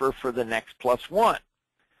offer for the next plus one.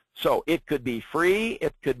 So it could be free,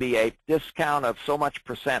 it could be a discount of so much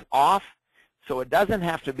 % off, so it doesn't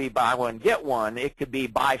have to be buy one, get one. It could be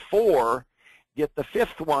buy four, get the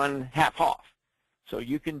fifth one half off. So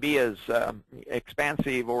you can be as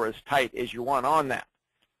expansive or as tight as you want on that.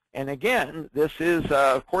 And again, this is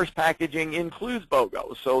course packaging includes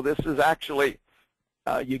BOGO. So this is actually,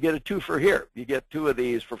 you get a two for here. You get two of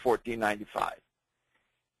these for $14.95.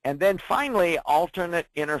 And then finally, alternate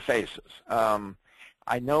interfaces.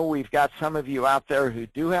 I know we've got some of you out there who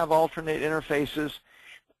do have alternate interfaces.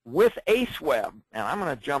 With ACEweb, and I'm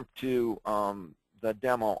going to jump to the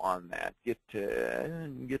demo on that. Get to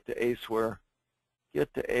ACEware.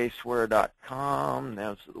 Get to ACEware.com.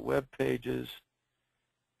 Those are the web pages.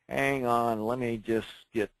 Hang on, let me just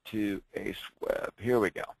get to ACEweb. Here we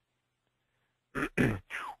go.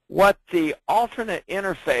 What the alternate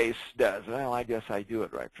interface does, well, I guess I do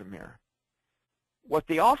it right from here. What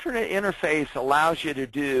the alternate interface allows you to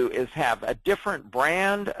do is have a different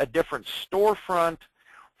brand, a different storefront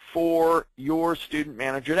for your student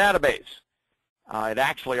manager database. It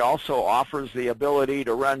actually also offers the ability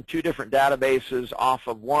to run two different databases off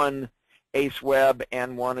of one ACEweb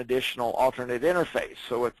and one additional alternate interface.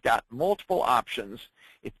 So it's got multiple options.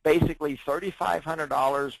 It's basically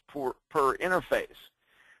 $3,500 per interface.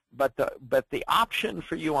 But the option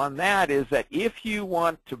for you on that is that if you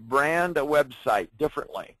want to brand a website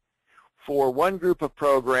differently for one group of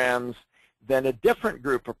programs than a different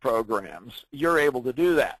group of programs, you're able to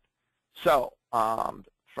do that. So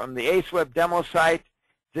from the ACEweb demo site,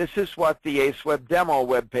 this is what the ACEweb demo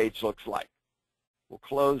web page looks like. We'll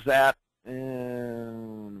close that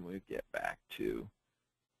and we get back to,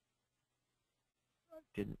 I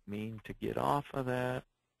didn't mean to get off of that,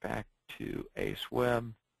 back to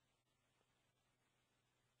ACEweb.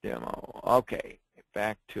 demo. Okay,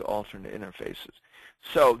 back to alternate interfaces.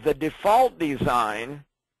 So the default design,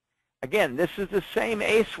 again, this is the same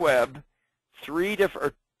ACEweb,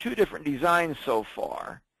 two different designs so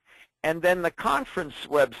far, and then the conference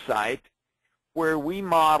website where we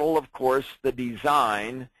model, of course, the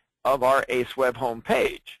design of our ACEweb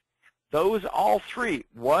homepage. Those all three,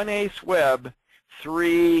 one ACEweb,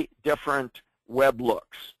 three different web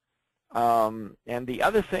looks. And the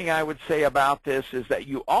other thing I would say about this is that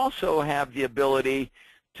you also have the ability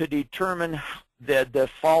to determine the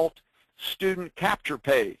default student capture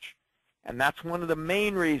page. And that's one of the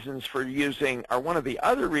main reasons for using, or one of the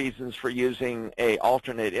other reasons for using a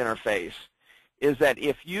alternate interface, is that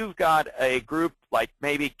if you've got a group like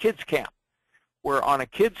maybe Kids Camp, where on a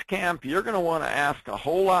Kids Camp you're going to want to ask a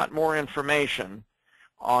whole lot more information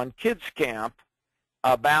on Kids Camp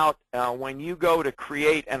about when you go to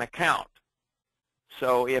create an account.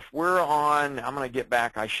 So if we're on, I'm going to get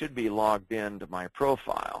back, I should be logged into my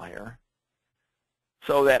profile here,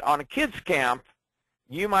 so that on a Kids Camp,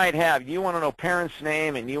 you might have, you want to know parents'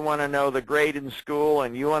 name, and you want to know the grade in school,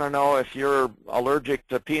 and you want to know if you're allergic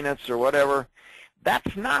to peanuts or whatever.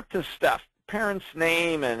 That's not the stuff. Parents'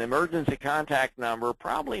 name and emergency contact number,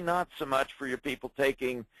 probably not so much for your people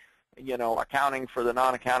taking, you know, accounting for the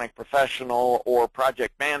non-accounting professional or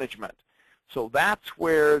project management. So that's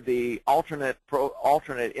where the alternate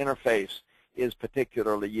interface is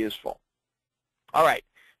particularly useful. All right,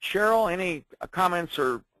 Cheryl, any comments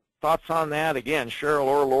or thoughts on that? Again, Cheryl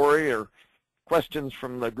or Lori, or questions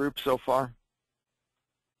from the group so far?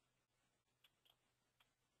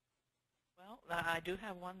 Well, I do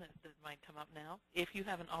have one that might come up now. If you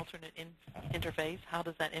have an alternate interface, how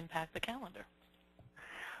does that impact the calendar?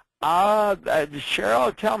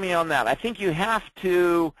 Cheryl, tell me on that. I think you have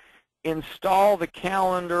to install the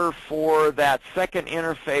calendar for that second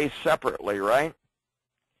interface separately, right?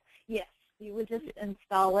 Yes, you would just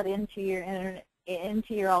install it into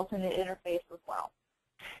your alternate interface as well.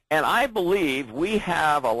 And I believe we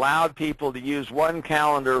have allowed people to use one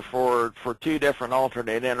calendar for two different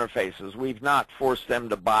alternate interfaces. We've not forced them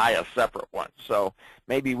to buy a separate one. So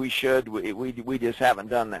maybe we should. We just haven't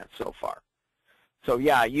done that so far. So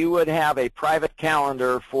yeah, you would have a private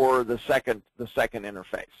calendar for the second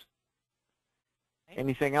interface.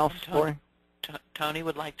 Anything else, Lori? Tony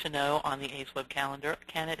would like to know on the ACEweb calendar,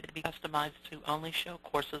 can it be customized to only show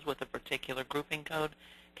courses with a particular grouping code,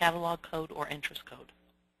 catalog code, or interest code?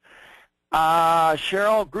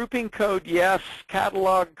 Cheryl, grouping code, yes.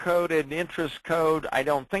 Catalog code and interest code, I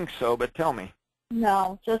don't think so, but tell me.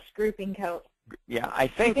 No, just grouping code. Yeah, I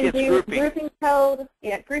think it's grouping. Grouping code,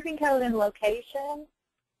 yeah, grouping code and location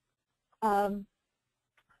are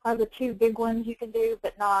the two big ones you can do,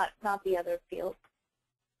 but not the other fields.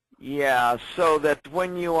 Yeah, so that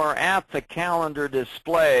when you are at the calendar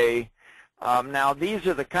display, now these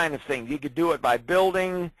are the kind of things. You could do it by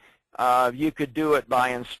building, you could do it by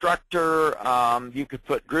instructor, you could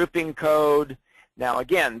put grouping code. Now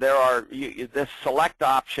again, there are this select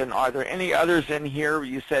option. Are there any others in here?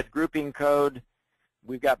 You said grouping code.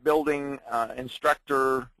 We've got building,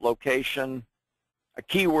 instructor, location, a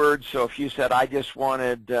keyword. So if you said I just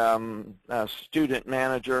wanted a student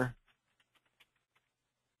manager,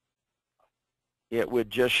 it would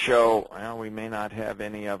just show, well, we may not have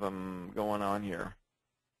any of them going on here.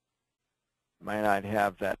 Might not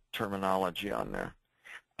have that terminology on there.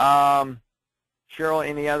 Cheryl,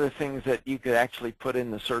 any other things that you could actually put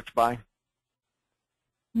in the search by?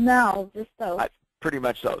 No, just those. Pretty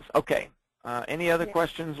much those. Okay. Any other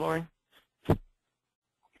questions, Lori? Not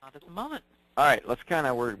at the moment. All right. Let's kind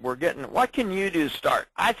of, we're getting, what can you do to start?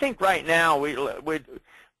 I think right now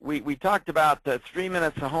we talked about the 3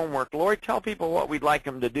 minutes of homework. Lori, tell people what we'd like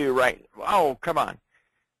them to do right. Oh, come on.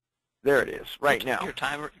 There it is, right now. Your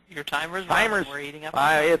timer's running. We're eating up.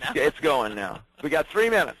 It's going now. We got 3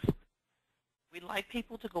 minutes. We'd like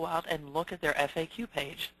people to go out and look at their FAQ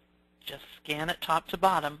page. Just scan it top to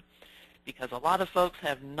bottom, because a lot of folks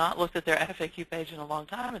have not looked at their FAQ page in a long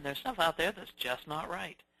time, and there's stuff out there that's just not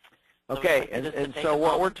right. Okay, and so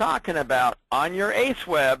what we're talking about, on your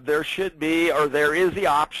ACEweb, there should be, or there is the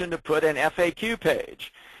option to put an FAQ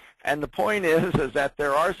page. And the point is that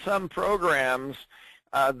there are some programs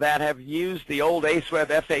that have used the old ACEweb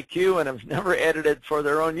FAQ and have never edited for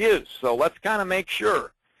their own use. So let's kind of make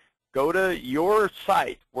sure. Go to your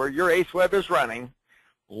site where your ACEweb is running,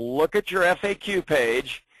 look at your FAQ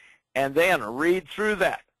page, and then read through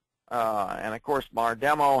that. And of course, our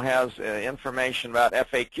demo has information about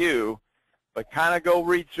FAQ, but kind of go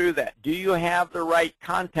read through that. Do you have the right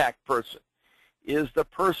contact person? Is the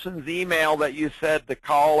person's email that you said to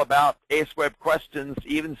call about ACEweb questions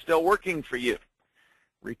even still working for you?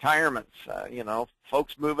 retirements,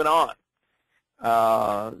 folks moving on.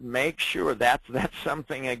 Make sure that's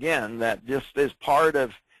something, again, that just is part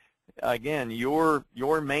of, again, you're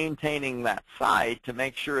maintaining that site to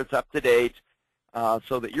make sure it's up to date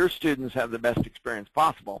so that your students have the best experience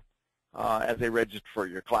possible as they register for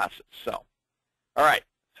your classes. So, all right,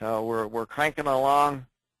 so we're cranking along.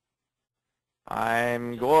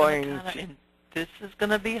 I'm going to... This is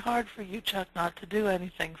going to be hard for you, Chuck, not to do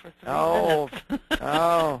anything for 3 minutes.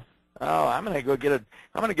 I'm going to go get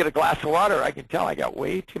a glass of water. I can tell I got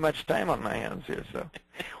way too much time on my hands here. So,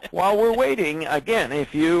 while we're waiting, again,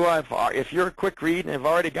 if you're a quick read and have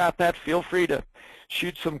already got that, feel free to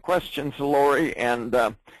shoot some questions to Lori, and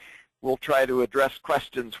we'll try to address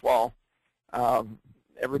questions while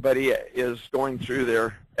everybody is going through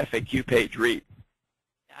their FAQ page read.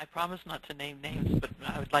 I promise not to name names, but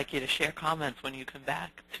I would like you to share comments when you come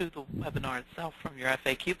back to the webinar itself from your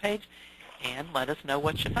FAQ page, and let us know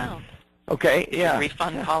what you found. Okay, Is your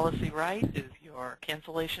refund policy right? Is your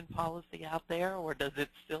cancellation policy out there, or does it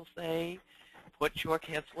still say, put your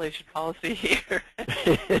cancellation policy here?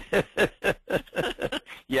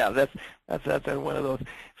 Yeah, that's one of those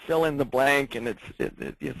fill in the blank, and it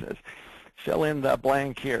says fill in the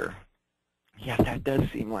blank here. Yeah, that does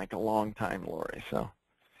seem like a long time, Lori. So.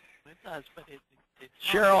 It does, but it's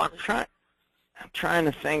Cheryl, I'm trying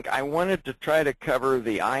to think. I wanted to try to cover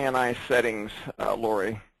the INI settings,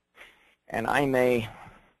 Lori, and I may.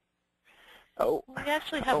 We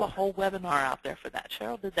actually have a whole webinar out there for that.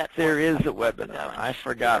 Cheryl did that for There is us a webinar. I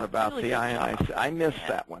forgot about really the INI. job. I missed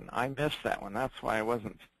that one. That's why I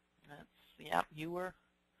wasn't. Yeah, you were.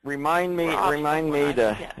 Remind me somewhere,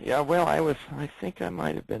 to. Yeah, well, I think I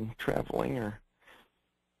might have been traveling or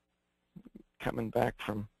coming back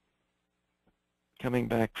from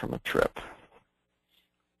a trip.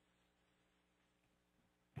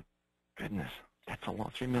 Goodness, that's a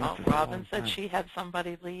long 3 minutes. Oh, Robin said she had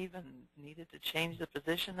somebody leave and needed to change the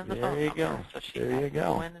position of the phone number. There you go. So she had to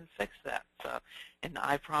go in and fix that. So, and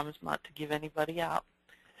I promised not to give anybody out.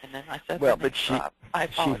 And then I said, well, but she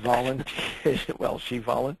volunteered. Well, she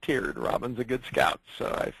volunteered. Robin's a good scout, so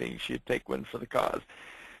I think she'd take one for the cause.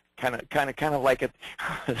 Kind of like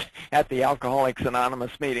at the Alcoholics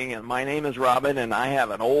Anonymous meeting, and my name is Robin, and I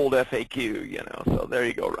have an old FAQ, So there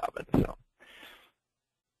you go, Robin. So,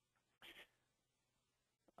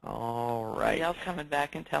 all right. Somebody else coming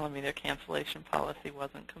back and telling me their cancellation policy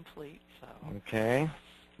wasn't complete. So. Okay.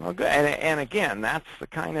 Well, good. And again, that's the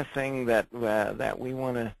kind of thing that we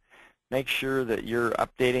want to make sure that you're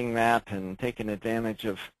updating that and taking advantage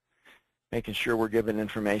of. Making sure we're giving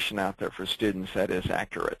information out there for students that is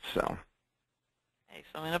accurate. So. Okay,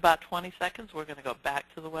 so in about 20 seconds, we're going to go back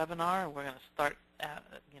to the webinar, and we're going to start,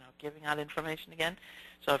 giving out information again.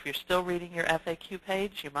 So if you're still reading your FAQ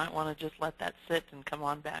page, you might want to just let that sit and come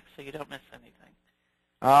on back so you don't miss anything.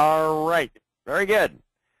 All right. Very good.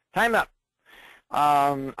 Time up.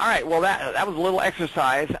 All right. Well, that was a little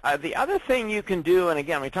exercise. The other thing you can do, and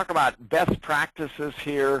again, we talk about best practices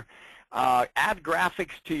here. Add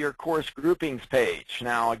graphics to your course groupings page.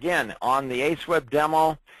 Now, again, on the ACEweb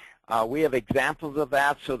demo, we have examples of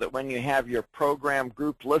that so that when you have your program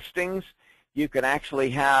group listings, you can actually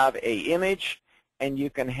have an image and you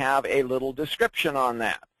can have a little description on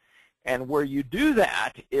that. And where you do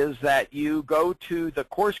that is that you go to the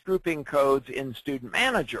course grouping codes in Student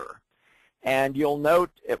Manager. And you'll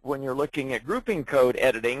note when you're looking at grouping code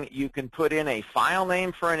editing, you can put in a file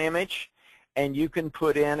name for an image, and you can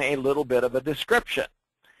put in a little bit of a description.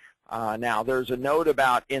 Now, there's a note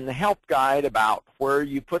in the help guide about where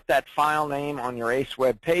you put that file name on your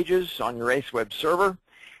ACEweb pages, on your ACEweb server,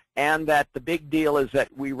 and that the big deal is that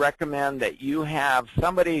we recommend that you have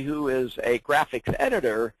somebody who is a graphics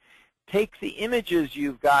editor take the images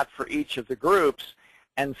you've got for each of the groups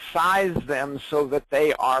and size them so that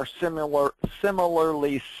they are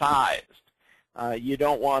similarly sized. You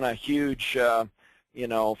don't want a huge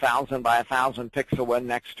 1,000 by 1,000 pixel one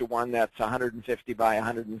next to one that's 150 by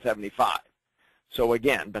 175. So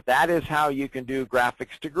again, but that is how you can do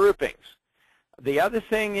graphics to groupings. The other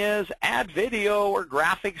thing is add video or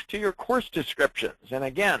graphics to your course descriptions. And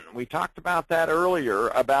again, we talked about that earlier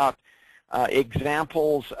about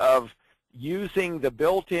examples of using the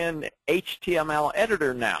built-in HTML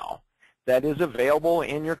editor now that is available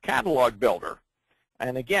in your catalog builder.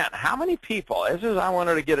 And again, how many people, I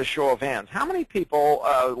wanted to get a show of hands, how many people,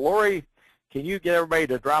 Lori, can you get everybody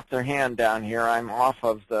to drop their hand down here? I'm off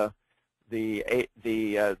of the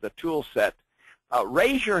tool set.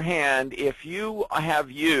 Raise your hand if you have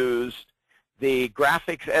used the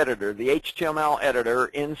graphics editor, the HTML editor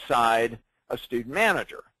inside a Student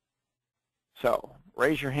Manager. So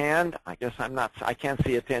Raise your hand. I guess I can't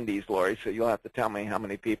see attendees, Lori, so you'll have to tell me how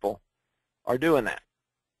many people are doing that.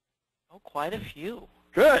 Oh, quite a few.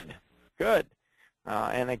 Good, good.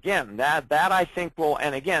 And again, that I think will,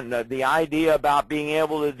 and again, the idea about being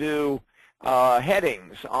able to do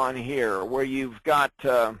headings on here where you've got,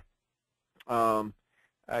 or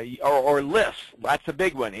lists, that's a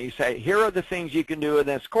big one. You say, here are the things you can do in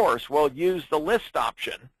this course. Well, use the list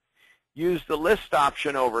option. Use the list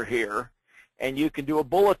option over here, and you can do a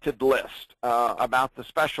bulleted list about the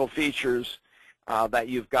special features that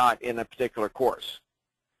you've got in a particular course.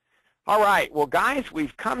 All right, well, guys,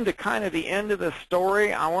 we've come to kind of the end of the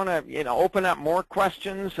story. I want to, open up more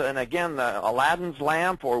questions, and again, the Aladdin's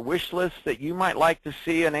lamp or wish list that you might like to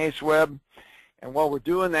see in ACEweb. And while we're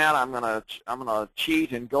doing that, I'm gonna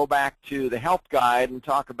cheat and go back to the help guide and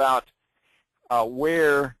talk about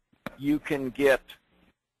where you can get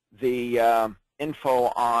the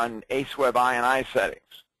info on ACEweb INI settings.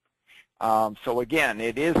 So again,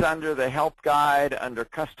 it is under the help guide under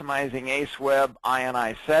customizing ACEweb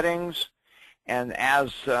INI settings. And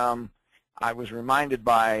as I was reminded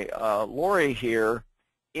by Lori here,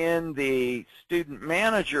 in the student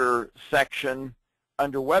manager section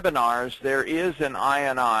under webinars, there is an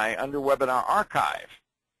INI under webinar archive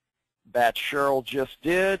that Cheryl just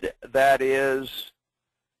did. That is,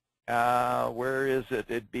 where is it?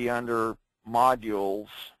 It'd be under modules.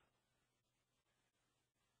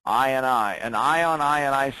 INI, an eye on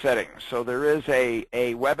INI settings. So there is a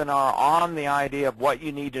webinar on the idea of what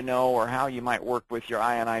you need to know or how you might work with your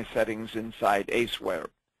INI settings inside ACEweb.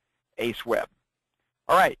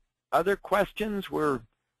 All right, other questions? We're,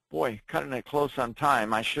 boy, cutting it close on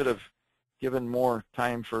time. I should have given more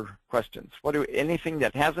time for questions. Anything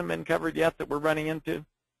that hasn't been covered yet that we're running into?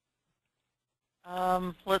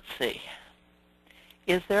 Let's see.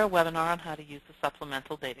 Is there a webinar on how to use the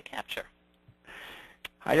supplemental data capture?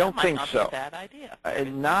 I don't think so. That might not be a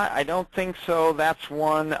bad idea. I don't think so. That's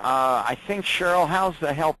one. I think, Cheryl, how's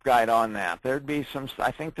the help guide on that? There'd be some,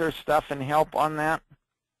 I think there's stuff in help on that.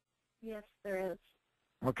 Yes, there is.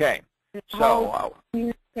 Okay. So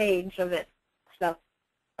page of it. So.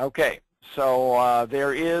 Okay. So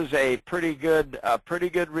there is a pretty good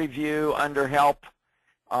review under help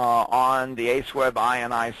on the ACEweb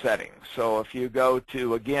INI settings. So if you go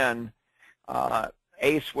to, again,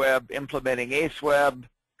 ACEweb, implementing ACEweb,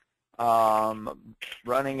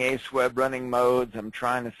 running ACEweb, running modes. I'm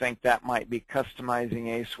trying to think that might be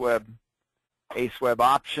customizing ACEweb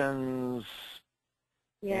options.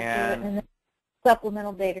 Yeah, and then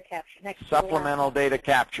supplemental data capture. Next supplemental data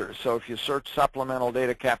capture. So if you search supplemental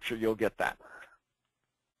data capture, you'll get that.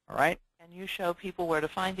 All right? Can you show people where to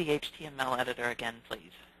find the HTML editor again,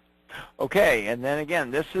 please? Okay, and then again,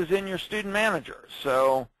 this is in your student manager.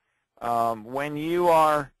 So when you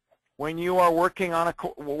are working on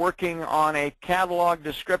a catalog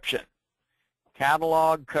description,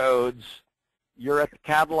 catalog codes, you're at the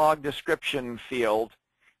catalog description field.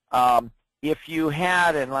 If you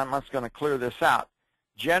had, and I'm just going to clear this out,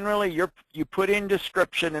 generally you put in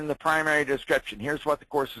description in the primary description. Here's what the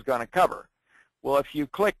course is going to cover. Well, if you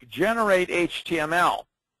click Generate HTML,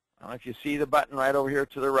 if you see the button right over here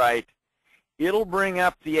to the right, it'll bring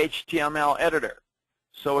up the HTML editor.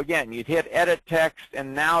 So again, you'd hit Edit Text,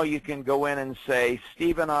 and now you can go in and say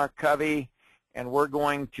Stephen R. Covey, and we're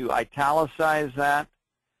going to italicize that.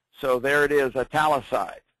 So there it is,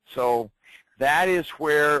 italicized. So that is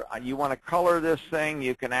where you want to color this thing.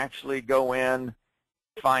 You can actually go in,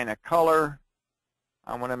 find a color.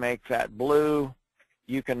 I want to make that blue.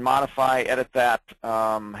 You can modify, edit that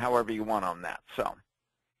however you want on that. So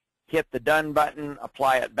hit the Done button,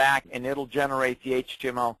 apply it back, and it'll generate the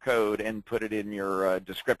HTML code and put it in your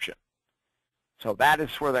description. So that is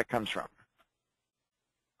where that comes from.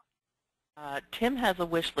 Tim has a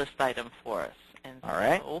wish list item for us. And all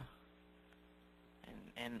right. So,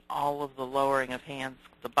 and all of the lowering of hands,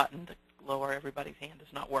 the button to lower everybody's hand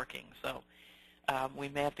is not working. So we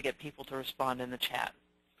may have to get people to respond in the chat.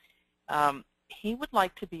 He would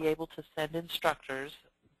like to be able to send instructors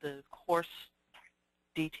the course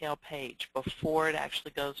detail page before it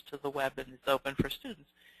actually goes to the web and it's open for students,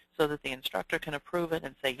 so that the instructor can approve it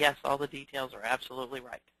and say, yes, all the details are absolutely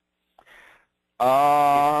right.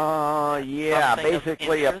 Yeah,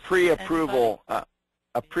 basically a pre-approval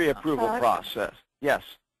process. Yes.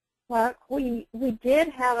 Well, we did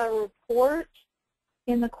have a report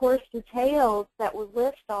in the course details that would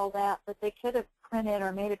list all that, but they could have printed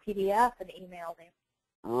or made a PDF and emailed him.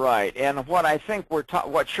 Right, and what I think what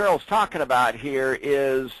Cheryl's talking about here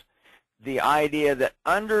is the idea that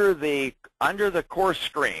under the course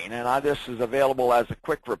screen, and this is available as a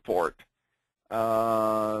quick report,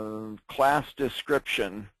 class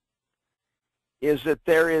description is that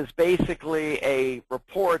there is basically a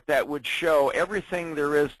report that would show everything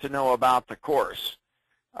there is to know about the course.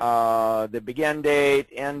 The begin date,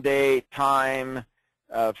 end date, time,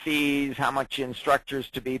 fees, how much instructors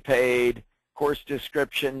to be paid, course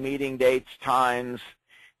description, meeting dates, times.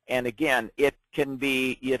 And again, it can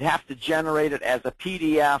be, you'd have to generate it as a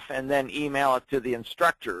PDF and then email it to the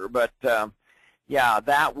instructor. But yeah,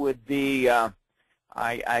 that would be,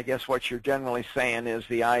 I guess what you're generally saying is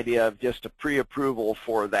the idea of just a pre-approval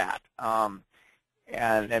for that.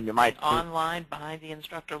 And you might online by the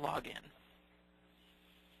instructor login.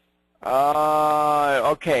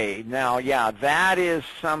 Okay, now, yeah, that is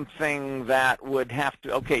something that would have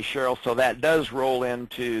to, okay, Cheryl, so that does roll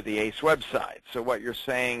into the ACE website. So what you're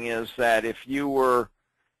saying is that if you were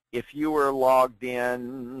logged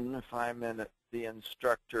in, if I'm in the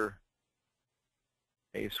instructor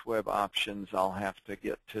ACEweb options, I'll have to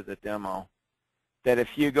get to the demo, that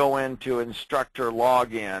if you go into instructor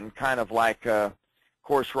login, kind of like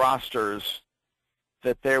course rosters,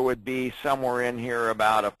 that there would be somewhere in here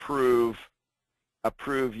about approve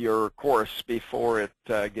your course before it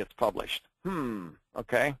gets published.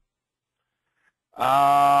 Okay.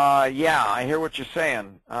 Yeah, I hear what you're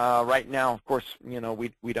saying. Right now, of course, you know,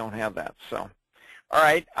 we don't have that. So, all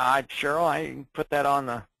right, Cheryl, I can put that on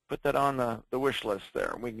the wish list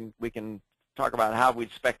there. We can talk about how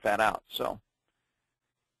we'd spec that out. So,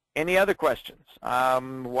 any other questions?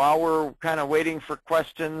 While we're kind of waiting for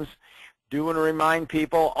questions, do want to remind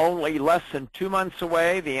people, only less than 2 months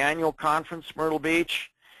away, the annual conference, Myrtle Beach.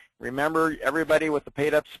 Remember, everybody with the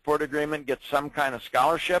paid-up support agreement gets some kind of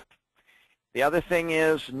scholarship. The other thing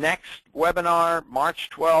is, next webinar, March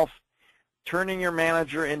 12th, turning your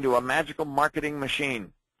manager into a magical marketing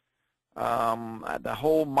machine. The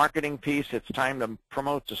whole marketing piece, it's time to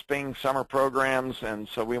promote the spring, summer programs, and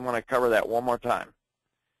so we want to cover that one more time.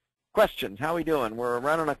 Questions? How are we doing? We're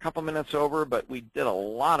running a couple minutes over, but we did a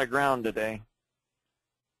lot of ground today.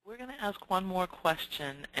 We're going to ask one more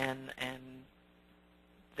question, and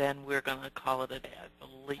then we're going to call it a day, I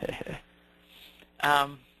believe.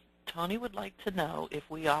 Tony would like to know if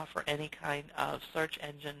we offer any kind of search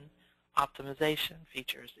engine optimization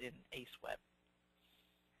features in ACEweb.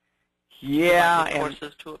 Yeah, and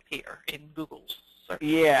courses to appear in Google's search.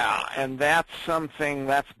 Yeah, and that's something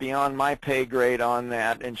that's beyond my pay grade on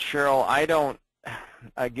that. And Cheryl, I don't,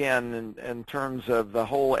 again, in terms of the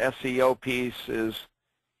whole SEO piece is,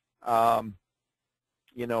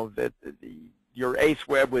 you know, that your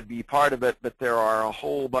ACEweb would be part of it, but there are a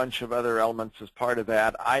whole bunch of other elements as part of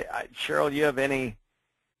that. Cheryl, you have any?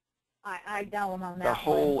 I don't on that. The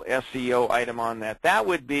whole SEO item on that. That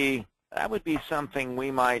would be something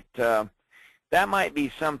we might. That might be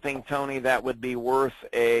something, Tony, that would be worth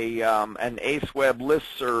an ACEweb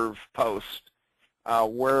listserv post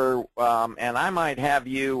where, and I might have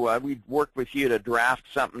you, we'd work with you to draft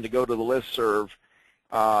something to go to the listserv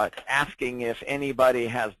asking if anybody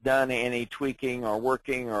has done any tweaking or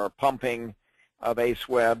working or pumping of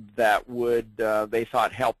ACEweb that would, they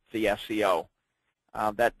thought helped the SEO.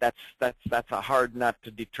 That's a hard nut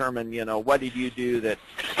to determine. You know, what did you do that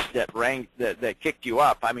kicked you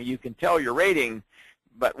up? I mean, you can tell your rating,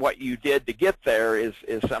 but what you did to get there is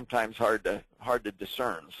sometimes hard to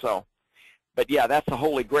discern. So, but yeah, that's the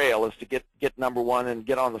holy grail, is to get number one and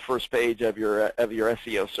get on the first page of your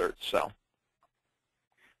SEO search. So,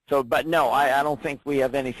 but no, I don't think we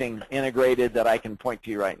have anything integrated that I can point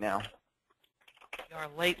to you right now. We are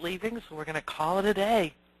late leaving, so we're going to call it a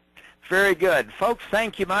day. Very good. Folks,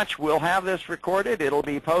 thank you much. We'll have this recorded. It'll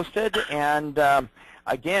be posted. And,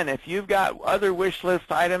 again, if you've got other wish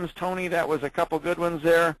list items, Tony, that was a couple good ones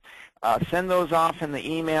there, send those off in the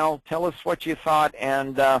email. Tell us what you thought.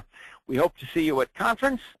 And we hope to see you at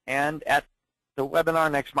conference and at the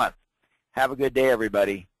webinar next month. Have a good day,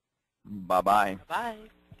 everybody. Bye-bye. Bye.